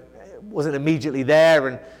wasn't immediately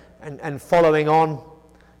there and following on.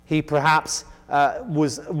 He perhaps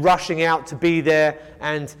was rushing out to be there,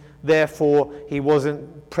 and therefore he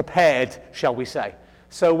wasn't prepared, shall we say.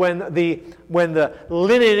 So when the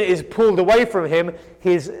linen is pulled away from him,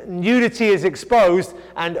 his nudity is exposed,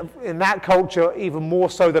 and in that culture, even more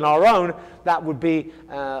so than our own, that would be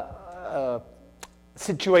a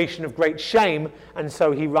situation of great shame, and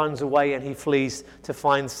so he runs away and he flees to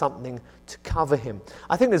find something to cover him.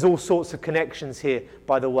 I think there's all sorts of connections here,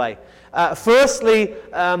 by the way. Firstly,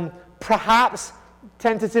 perhaps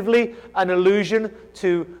tentatively an allusion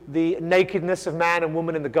to the nakedness of man and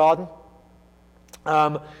woman in the garden.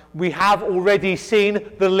 We have already seen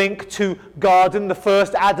the link to garden, the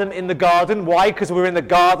first Adam in the garden. Why? Because we're in the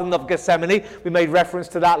Garden of Gethsemane. We made reference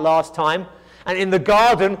to that last time. And in the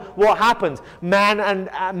garden, what happened? Man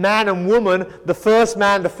and woman, the first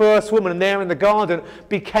man, the first woman, and there in the garden,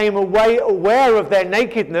 became aware of their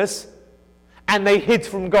nakedness, and they hid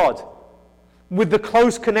from God. With the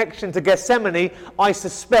close connection to Gethsemane, I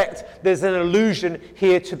suspect there's an allusion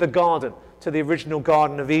here to the garden, to the original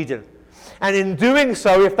Garden of Eden. And in doing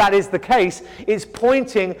so, if that is the case, it's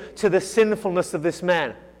pointing to the sinfulness of this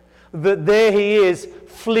man. That there he is,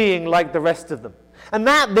 fleeing like the rest of them. And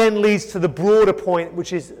that then leads to the broader point,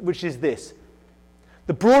 which is this.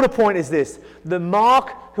 The broader point is this. That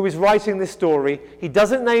Mark, who is writing this story, he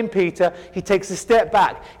doesn't name Peter. He takes a step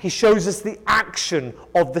back. He shows us the action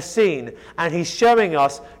of the scene. And he's showing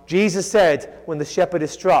us, Jesus said, when the shepherd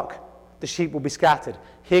is struck, the sheep will be scattered.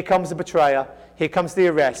 Here comes the betrayer. Here comes the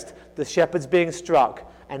arrest. The shepherd's being struck.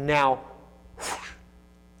 And now,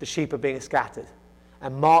 the sheep are being scattered.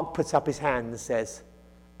 And Mark puts up his hand and says,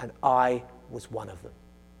 and I was one of them.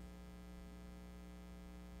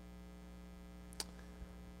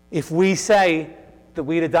 If we say that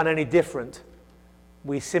we'd have done any different,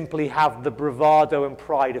 we simply have the bravado and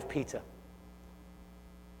pride of Peter.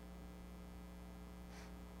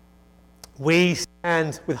 We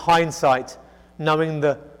stand with hindsight, knowing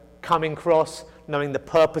the coming cross, knowing the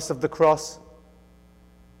purpose of the cross.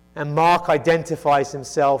 And Mark identifies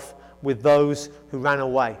himself with those who ran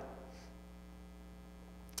away.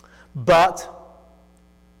 But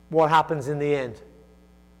what happens in the end?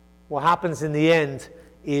 What happens in the end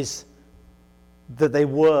is that they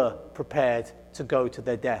were prepared to go to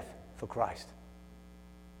their death for Christ.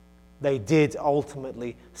 They did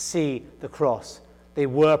ultimately see the cross. They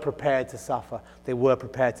were prepared to suffer. They were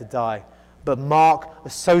prepared to die. But Mark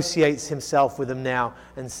associates himself with them now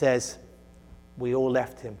and says, we all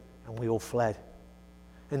left him and we all fled.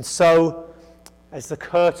 And so, as the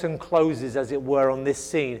curtain closes, as it were, on this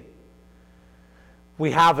scene, we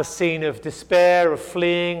have a scene of despair, of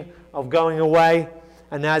fleeing, of going away.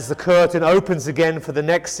 And as the curtain opens again for the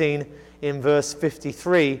next scene in verse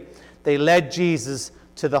 53, they led Jesus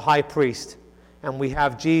to the high priest. And we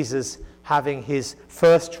have Jesus having his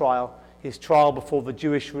first trial, his trial before the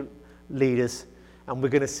Jewish leaders. And we're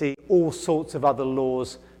going to see all sorts of other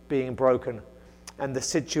laws being broken. And the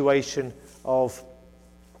situation of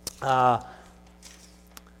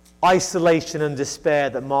isolation and despair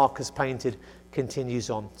that Mark has painted continues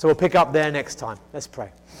on. So we'll pick up there next time. Let's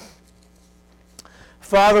pray.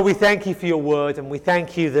 Father, we thank you for your word, and we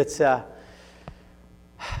thank you that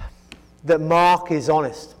Mark is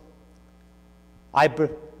honest.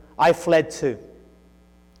 I fled too.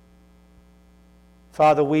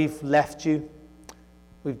 Father, we've left you.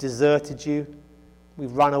 We've deserted you.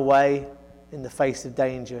 We've run away in the face of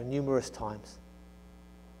danger numerous times.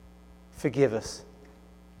 Forgive us.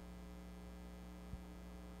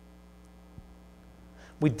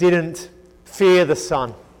 We didn't fear the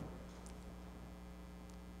sun.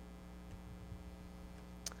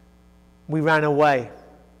 We ran away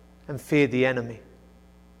and feared the enemy.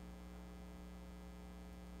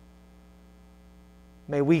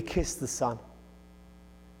 May we kiss the Son.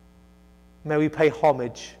 May we pay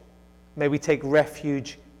homage. May we take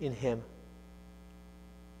refuge in him.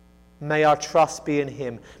 May our trust be in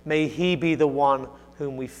him. May he be the one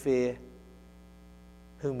whom we fear,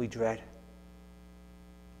 whom we dread,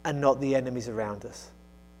 and not the enemies around us.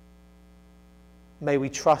 May we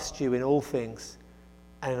trust you in all things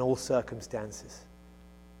and in all circumstances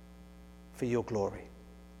for your glory.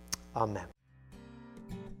 Amen.